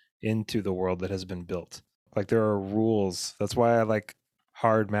interwoven into the world that has been built. Like there are rules. That's why I like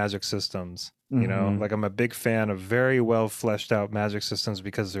hard magic systems. Hmm. Like I'm a big fan of very well fleshed out magic systems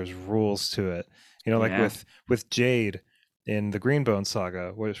because there's rules to it. Like Yeah. with Jade in the Greenbone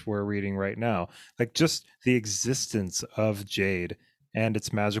saga, which we're reading right now, like just the existence of Jade and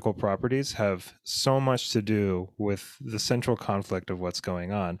its magical properties have so much to do with the central conflict of what's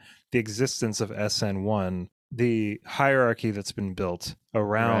going on. The existence of SN1, the hierarchy that's been built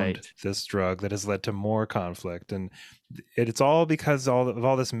around Right. this drug that has led to more conflict. And it's all because of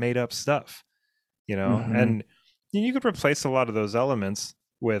all this made up stuff, Hmm. and you could replace a lot of those elements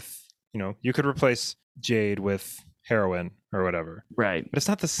with, you could replace Jade with heroin or whatever, Right. but it's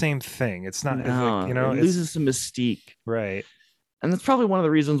not the same thing. It's like, No, it it's loses some mystique. right. And that's probably one of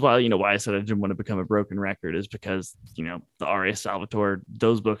the reasons why I said I didn't want to become a broken record is because, the R.A. Salvatore,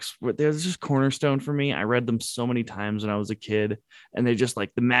 those books, they're just cornerstone for me. I read them so many times when I was a kid, and they just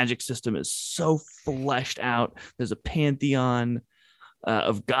like the magic system is so fleshed out. There's a pantheon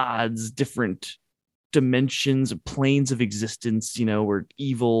of gods, different dimensions, planes of existence, where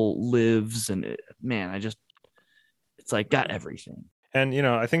evil lives. And man, it's like got everything. And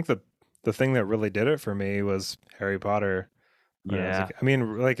I think the thing that really did it for me was Harry Potter when I was Yeah, like, I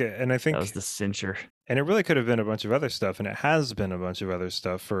mean, like, and I that was think, the cincher. and it really could have been a bunch of other stuff, and it has been a bunch of other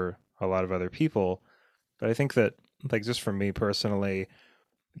stuff for a lot of other people. But I think that, like, just for me personally,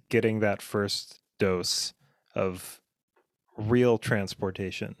 getting that first dose of real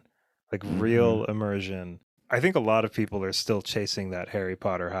transportation, like Hmm. real immersion, I think a lot of people are still chasing that Harry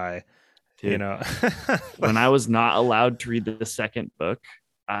Potter high, you Dude, know? when I Like, was not allowed to read the second book,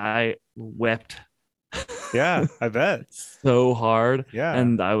 I wept yeah, I bet. so hard, Yeah.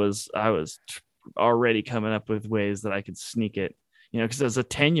 and I was already coming up with ways that I could sneak it. Because as a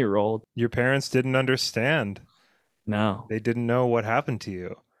 10-year-old, Your parents didn't understand. no, They didn't know what happened to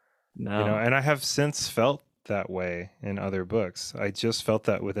you. no, And I have since felt that way in other books. I just felt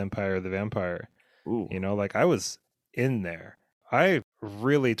that with Empire of the Vampire. ooh, Like I was in there. I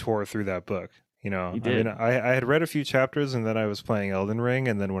really tore through that book. you I mean, did. I had read a few chapters and then I was playing Elden Ring.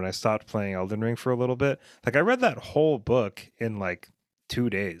 And then when I stopped playing Elden Ring for a little bit, like I read that whole book in like 2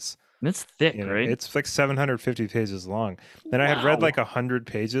 days. And it's thick, right? It's like 750 pages long. Then I had read like Wow, 100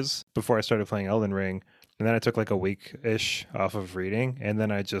 pages before I started playing Elden Ring. And then I took like a week ish off of reading. And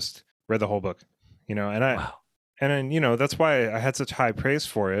then I just read the whole book, wow. and then, that's why I had such high praise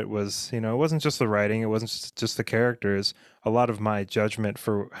for it was, it wasn't just the writing, it wasn't just the characters. A lot of my judgment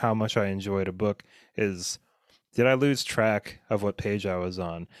for how much I enjoyed a book is Did I lose track of what page I was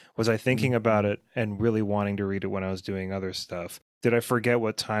on? Was I thinking about it and really wanting to read it when I was doing other stuff? Did I forget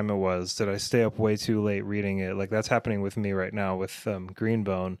what time it was? Did I stay up way too late reading it? Like that's happening with me right now with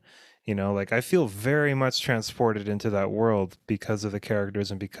Greenbone. You know, like I feel very much transported into that world because of the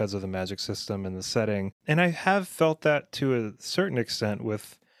characters and because of the magic system and the setting. And I have felt that to a certain extent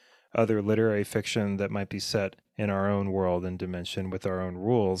with other literary fiction that might be set in our own world and dimension with our own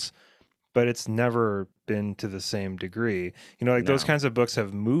rules, but it's never been to the same degree. You know, like those No. kinds of books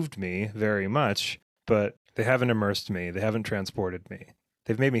have moved me very much, but they haven't immersed me. They haven't transported me.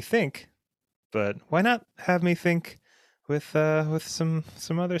 They've made me think, but why not have me think with some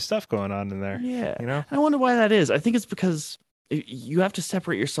other stuff going on in there, Yeah. you know? I wonder why that is. I think it's because you have to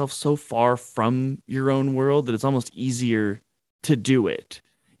separate yourself so far from your own world that it's almost easier to do it.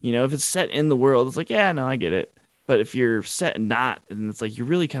 You know, if it's set in the world, it's like, yeah, no, I get it. But if you're set not, and it's like you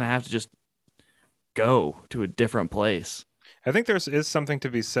really kind of have to just go to a different place. I think is something to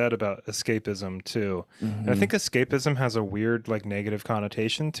be said about escapism too. And I Mm-hmm. think escapism has a weird like negative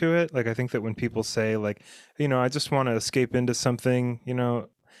connotation to it. Like I think that when people say like, you know, I just want to escape into something, you know,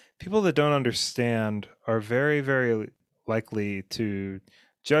 people that don't understand are very likely to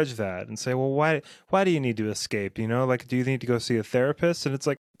judge that and say, "Well, why do you need to escape? You know, like do you need to go see a therapist?" And it's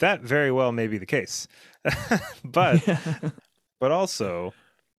like that very well may be the case. but but also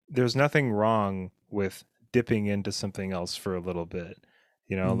there's nothing wrong with dipping into something else for a little bit.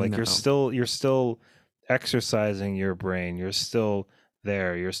 You know, like No. you're still exercising your brain. You're still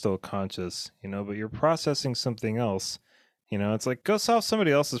there. You're still conscious, you know, but you're processing something else. You know, it's like go solve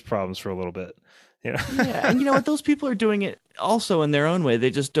somebody else's problems for a little bit. You know? Yeah, and you know what? Those people are doing it also in their own way. They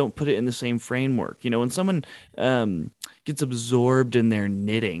just don't put it in the same framework. You know, when someone gets absorbed in their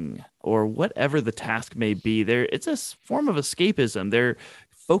knitting or whatever the task may be, it's a form of escapism. They're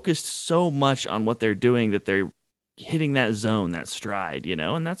focused so much on what they're doing that they're hitting that zone, that stride. You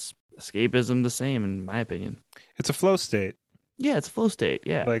know, and that's escapism the same, in my opinion. It's a flow state. Yeah, it's flow state.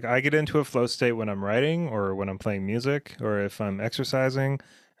 Yeah, Like I get into a flow state when I'm writing or when I'm playing music or if I'm exercising,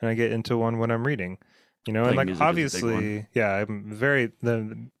 and I get into one when I'm reading. You know, and playing like music is a big one. obviously, yeah, I'm very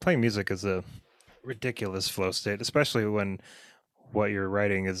the playing music is a ridiculous flow state, especially when what you're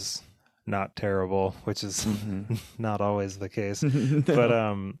writing is not terrible, which is Mm-hmm. not always the case. But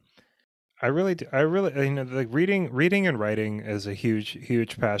No. I really, you know, like reading and writing is a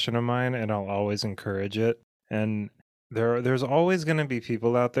huge passion of mine, and I'll always encourage it. And there's always going to be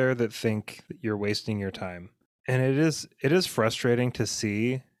people out there that think that you're wasting your time, and it is frustrating to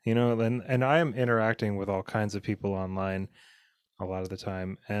see, you know. And I am interacting with all kinds of people online a lot of the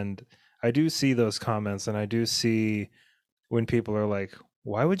time, and I do see those comments, and I do see when people are like,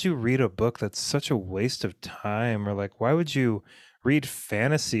 why would you read a book that's such a waste of time? Or like, why would you read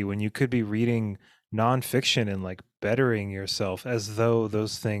fantasy when you could be reading nonfiction and like bettering yourself, as though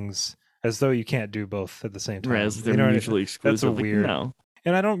you can't do both at the same Right, time? as they're You know, mutually that's a exclusive. Like, weird, no.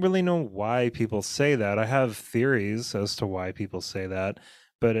 and I don't really know why people say that. I have theories as to why people say that,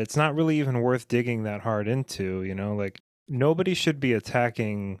 but it's not really even worth digging that hard into, you know, like nobody should be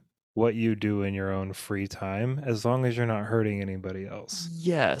attacking what you do in your own free time as long as you're not hurting anybody else.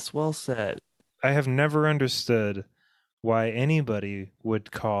 Yes, well said. I have never understood why anybody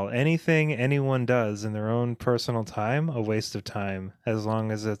would call anything anyone does in their own personal time a waste of time as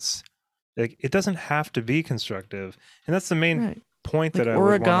long as it's like it doesn't have to be constructive. And that's the main Right. point Like that I would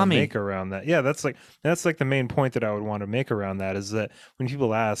want to origami. make around that. Yeah, that's like the main point that I would want to make around that is that when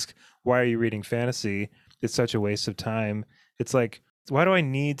people ask, why are you reading fantasy? It's such a waste of time. It's like, why do I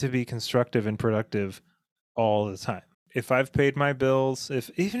need to be constructive and productive all the time? If I've paid my bills,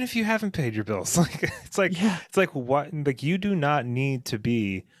 if even if you haven't paid your bills, like Yeah. it's like what like you do not need to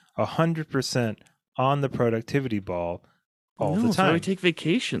be 100% on the productivity ball all the No, it's why we time. take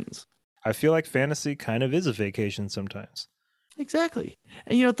vacations. I feel like fantasy kind of is a vacation sometimes. Exactly.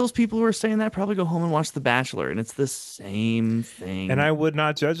 And you know, those people who are saying that probably go home and watch The Bachelor, and it's the same thing. And I would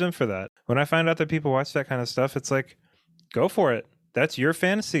not judge them for that. When I find out that people watch that kind of stuff, it's like, go for it. That's your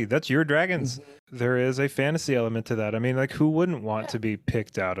fantasy. That's your dragons. Mhm. There is a fantasy element to that. I mean, like, who wouldn't want Yeah. to be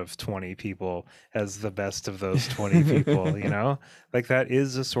picked out of 20 people as the best of those 20 people, you know? Like, that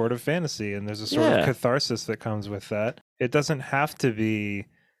is a sort of fantasy, and there's a sort of Yeah. catharsis that comes with that. It doesn't have to be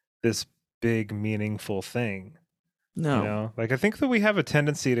this big, meaningful thing, you No. know? Like, I think that we have a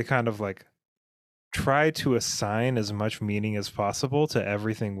tendency to kind of like try to assign as much meaning as possible to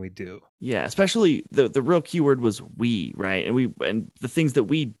everything we do. Yeah, especially the real keyword was we, right? And the things that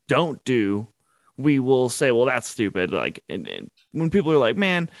we don't do, we will say, well, that's stupid. Like, and when people are like,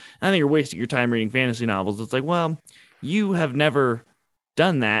 man, I think you're wasting your time reading fantasy novels, it's like, well, you have never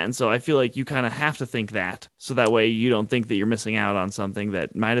done that. And so I feel like you kind of have to think that. So that way you don't think that you're missing out on something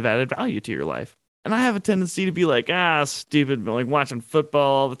that might have added value to your life. And I have a tendency to be like, stupid, like watching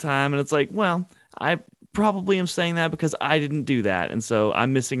football all the time. And it's like, well, I probably am saying that because I didn't do that. And so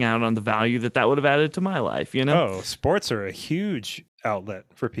I'm missing out on the value that that would have added to my life, you know? Oh, sports are a huge outlet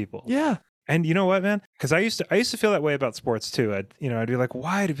for people. Yeah. And you know what, man? Because I used to feel that way about sports too. I'd be like,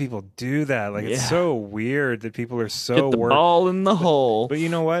 why do people do that? Like, it's so weird that people are so Get the ball in the hole. But you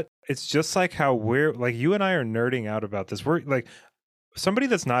know what? It's just like how we're like, you and I are nerding out about this. We're like, somebody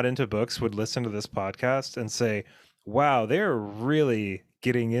that's not into books would listen to this podcast and say, wow, they're really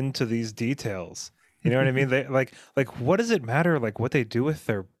getting into these details. You know what I mean? They like what does it matter like what they do with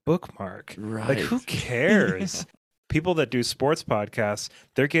their bookmark? Right. Like, who cares? People that do sports podcasts,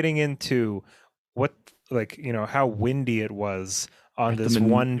 they're getting into what, like, you know, how windy it was on this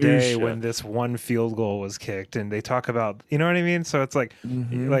one day when this one field goal was kicked, and they talk about, you know what I mean? So it's like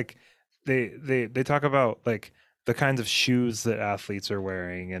like they talk about like the kinds of shoes that athletes are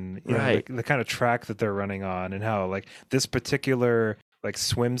wearing, and you know, the kind of track that they're running on, and how like this particular like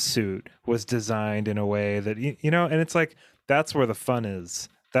swimsuit was designed in a way that you know, and it's like that's where the fun is.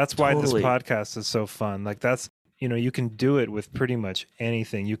 That's why this podcast is so fun. Like, that's, you know, you can do it with pretty much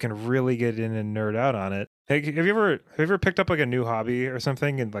anything. You can really get in and nerd out on it. Hey, have you ever picked up like a new hobby or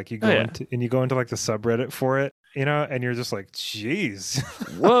something, and like you go into like the subreddit for it, you know, and you're just like, geez,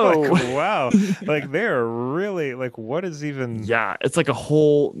 whoa, like, wow, like they're really like, what is even? Yeah, it's like a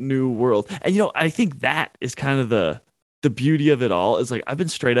whole new world. And you know, I think that is kind of the beauty of it all. Is like, I've been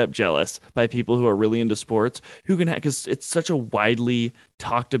straight up jealous by people who are really into sports, who can, because it's such a widely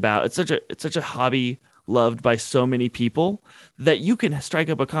talked about, it's such a hobby loved by so many people, that you can strike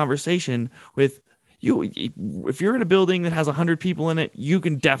up a conversation with you. If you're in a building that has 100 people in it, you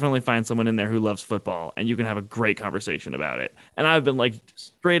can definitely find someone in there who loves football, and you can have a great conversation about it. And I've been like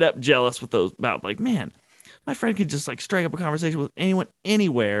straight up jealous with those, about like, man, my friend could just like strike up a conversation with anyone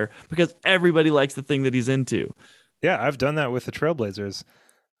anywhere because everybody likes the thing that he's into. Yeah, I've done that with the Trailblazers.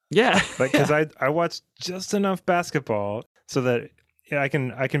 Yeah, like, because I watched just enough basketball so that I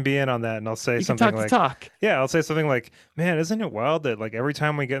can be in on that, and I'll say something like, I'll say something like, man, isn't it wild that like every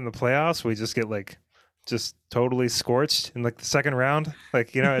time we get in the playoffs, we just get like just totally scorched in like the second round,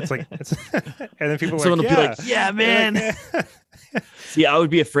 like, you know, it's like it's and then people someone will be like, yeah, man. Like, See, I would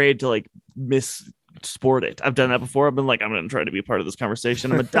be afraid to like sport it. I've done that before. I've been like, I'm going to try to be part of this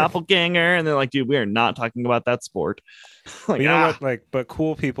conversation. I'm a doppelganger. And they're like, dude, we are not talking about that sport. Like, you know what? Like, but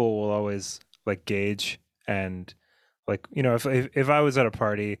cool people will always like gauge, and like, you know, if I was at a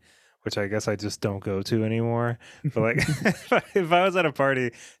party, which I guess I just don't go to anymore, but like if I was at a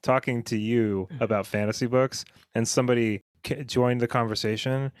party talking to you about fantasy books, and somebody joined the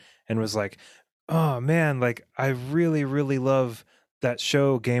conversation and was like, oh man, like I really, really love that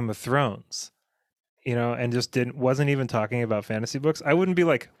show Game of Thrones, you know, and just wasn't even talking about fantasy books, I wouldn't be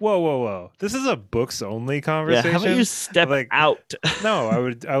like, whoa, this is a books only conversation. Yeah, how about you step out? No,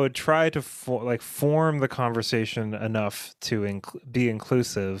 I would try to form the conversation enough to be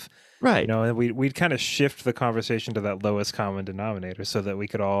inclusive, right? You know, and we'd kind of shift the conversation to that lowest common denominator so that we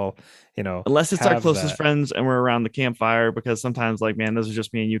could all, you know, unless it's our closest friends and we're around the campfire, because sometimes, like, man, those are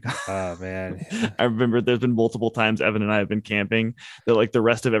just me and you. Oh man, I remember there's been multiple times Evan and I have been camping that like the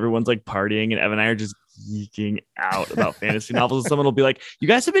rest of everyone's like partying, and Evan and I are just geeking out about fantasy novels, and someone will be like, you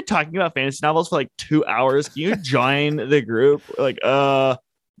guys have been talking about fantasy novels for like 2 hours, can you join the group? Like,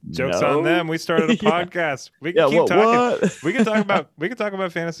 jokes on them. We started a podcast. We can keep talking. We can talk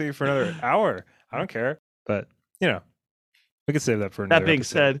about fantasy for another hour. I don't care. But you know, we could save that for another. That being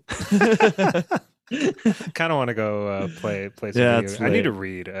episode. said, kind of want to go play some video. I need to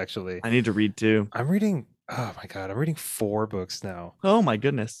read, actually. I need to read too. I'm reading. Oh my god, I'm reading 4 books now. Oh my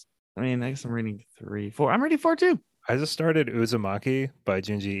goodness. I mean, I guess I'm reading 3, 4. I'm reading 4 too. I just started Uzumaki by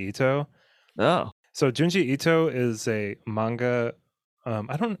Junji Ito. Oh. So Junji Ito is a manga. I'm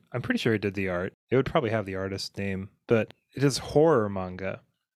pretty sure he did the art. It would probably have the artist's name, but it is horror manga.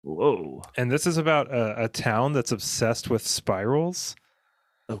 Whoa. And this is about a town that's obsessed with spirals.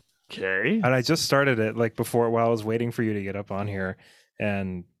 Okay. And I just started it like while I was waiting for you to get up on here,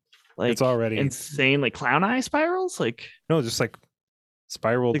 and like it's already insane, like clown eye spirals, like no, just like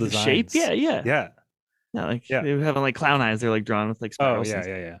spiral like designs. The shape, yeah. No, like they have like clown eyes. They're like drawn with like spirals. Oh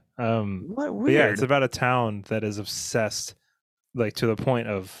yeah. What weird. Yeah, it's about a town that is obsessed, like to the point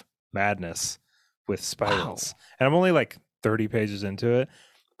of madness, with spirals. Wow. And I'm only like 30 pages into it,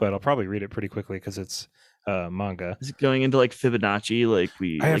 but I'll probably read it pretty quickly because it's manga. Is it going into like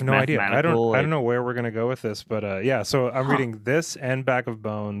Fibonacci? I have no idea. I don't know where we're gonna go with this, but yeah. So I'm reading this and Back of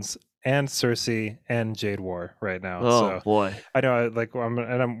Bones and Cersei and Jade War right now. Oh so boy. I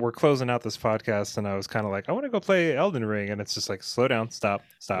know, we're closing out this podcast, and I was kind of like, I want to go play Elden Ring, and it's just like, slow down, stop.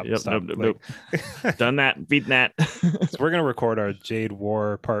 Yep, Stop. nope. Done that, beaten that. So we're gonna record our Jade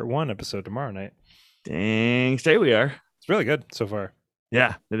War Part 1 episode tomorrow night. Dang straight we are. It's really good so far.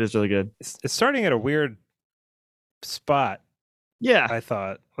 Yeah, it is really good. It's starting at a weird spot. Yeah, I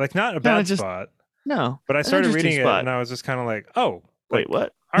thought, like, not a bad spot. No, but I started reading it, and I was just kind of like, oh, wait,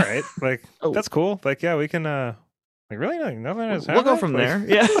 what? All right, like that's cool. Like, yeah, we can. Like, really, like, nothing has happened. We'll go from there.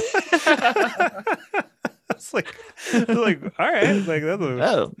 Yeah. It's like, all right, like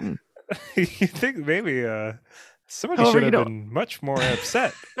that's you think maybe somebody should have been much more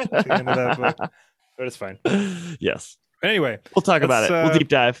upset at the end of that, but it's fine. Yes. Anyway, we'll talk about it. We'll deep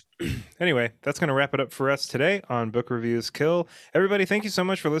dive. Anyway, that's going to wrap it up for us today on Book Reviews Kill. Everybody, thank you so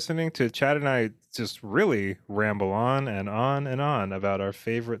much for listening to Chad and I just really ramble on and on and on about our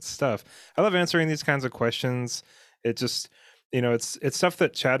favorite stuff. I love answering these kinds of questions. It just, it's stuff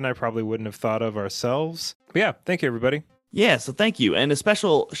that Chad and I probably wouldn't have thought of ourselves. But yeah, thank you, everybody. Yeah, so thank you. And a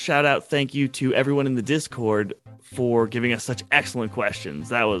special shout out thank you to everyone in the Discord for giving us such excellent questions.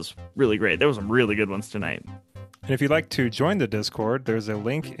 That was really great. There were some really good ones tonight. And if you'd like to join the Discord, there's a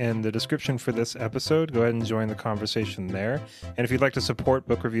link in the description for this episode. Go ahead and join the conversation there. And if you'd like to support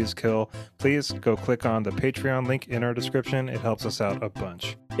Book Reviews Kill, please go click on the Patreon link in our description. It helps us out a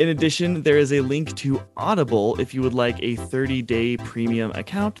bunch. In addition, there is a link to Audible if you would like a 30-day premium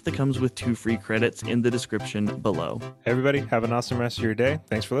account that comes with 2 free credits in the description below. Everybody, have an awesome rest of your day.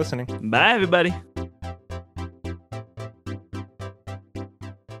 Thanks for listening. Bye, everybody.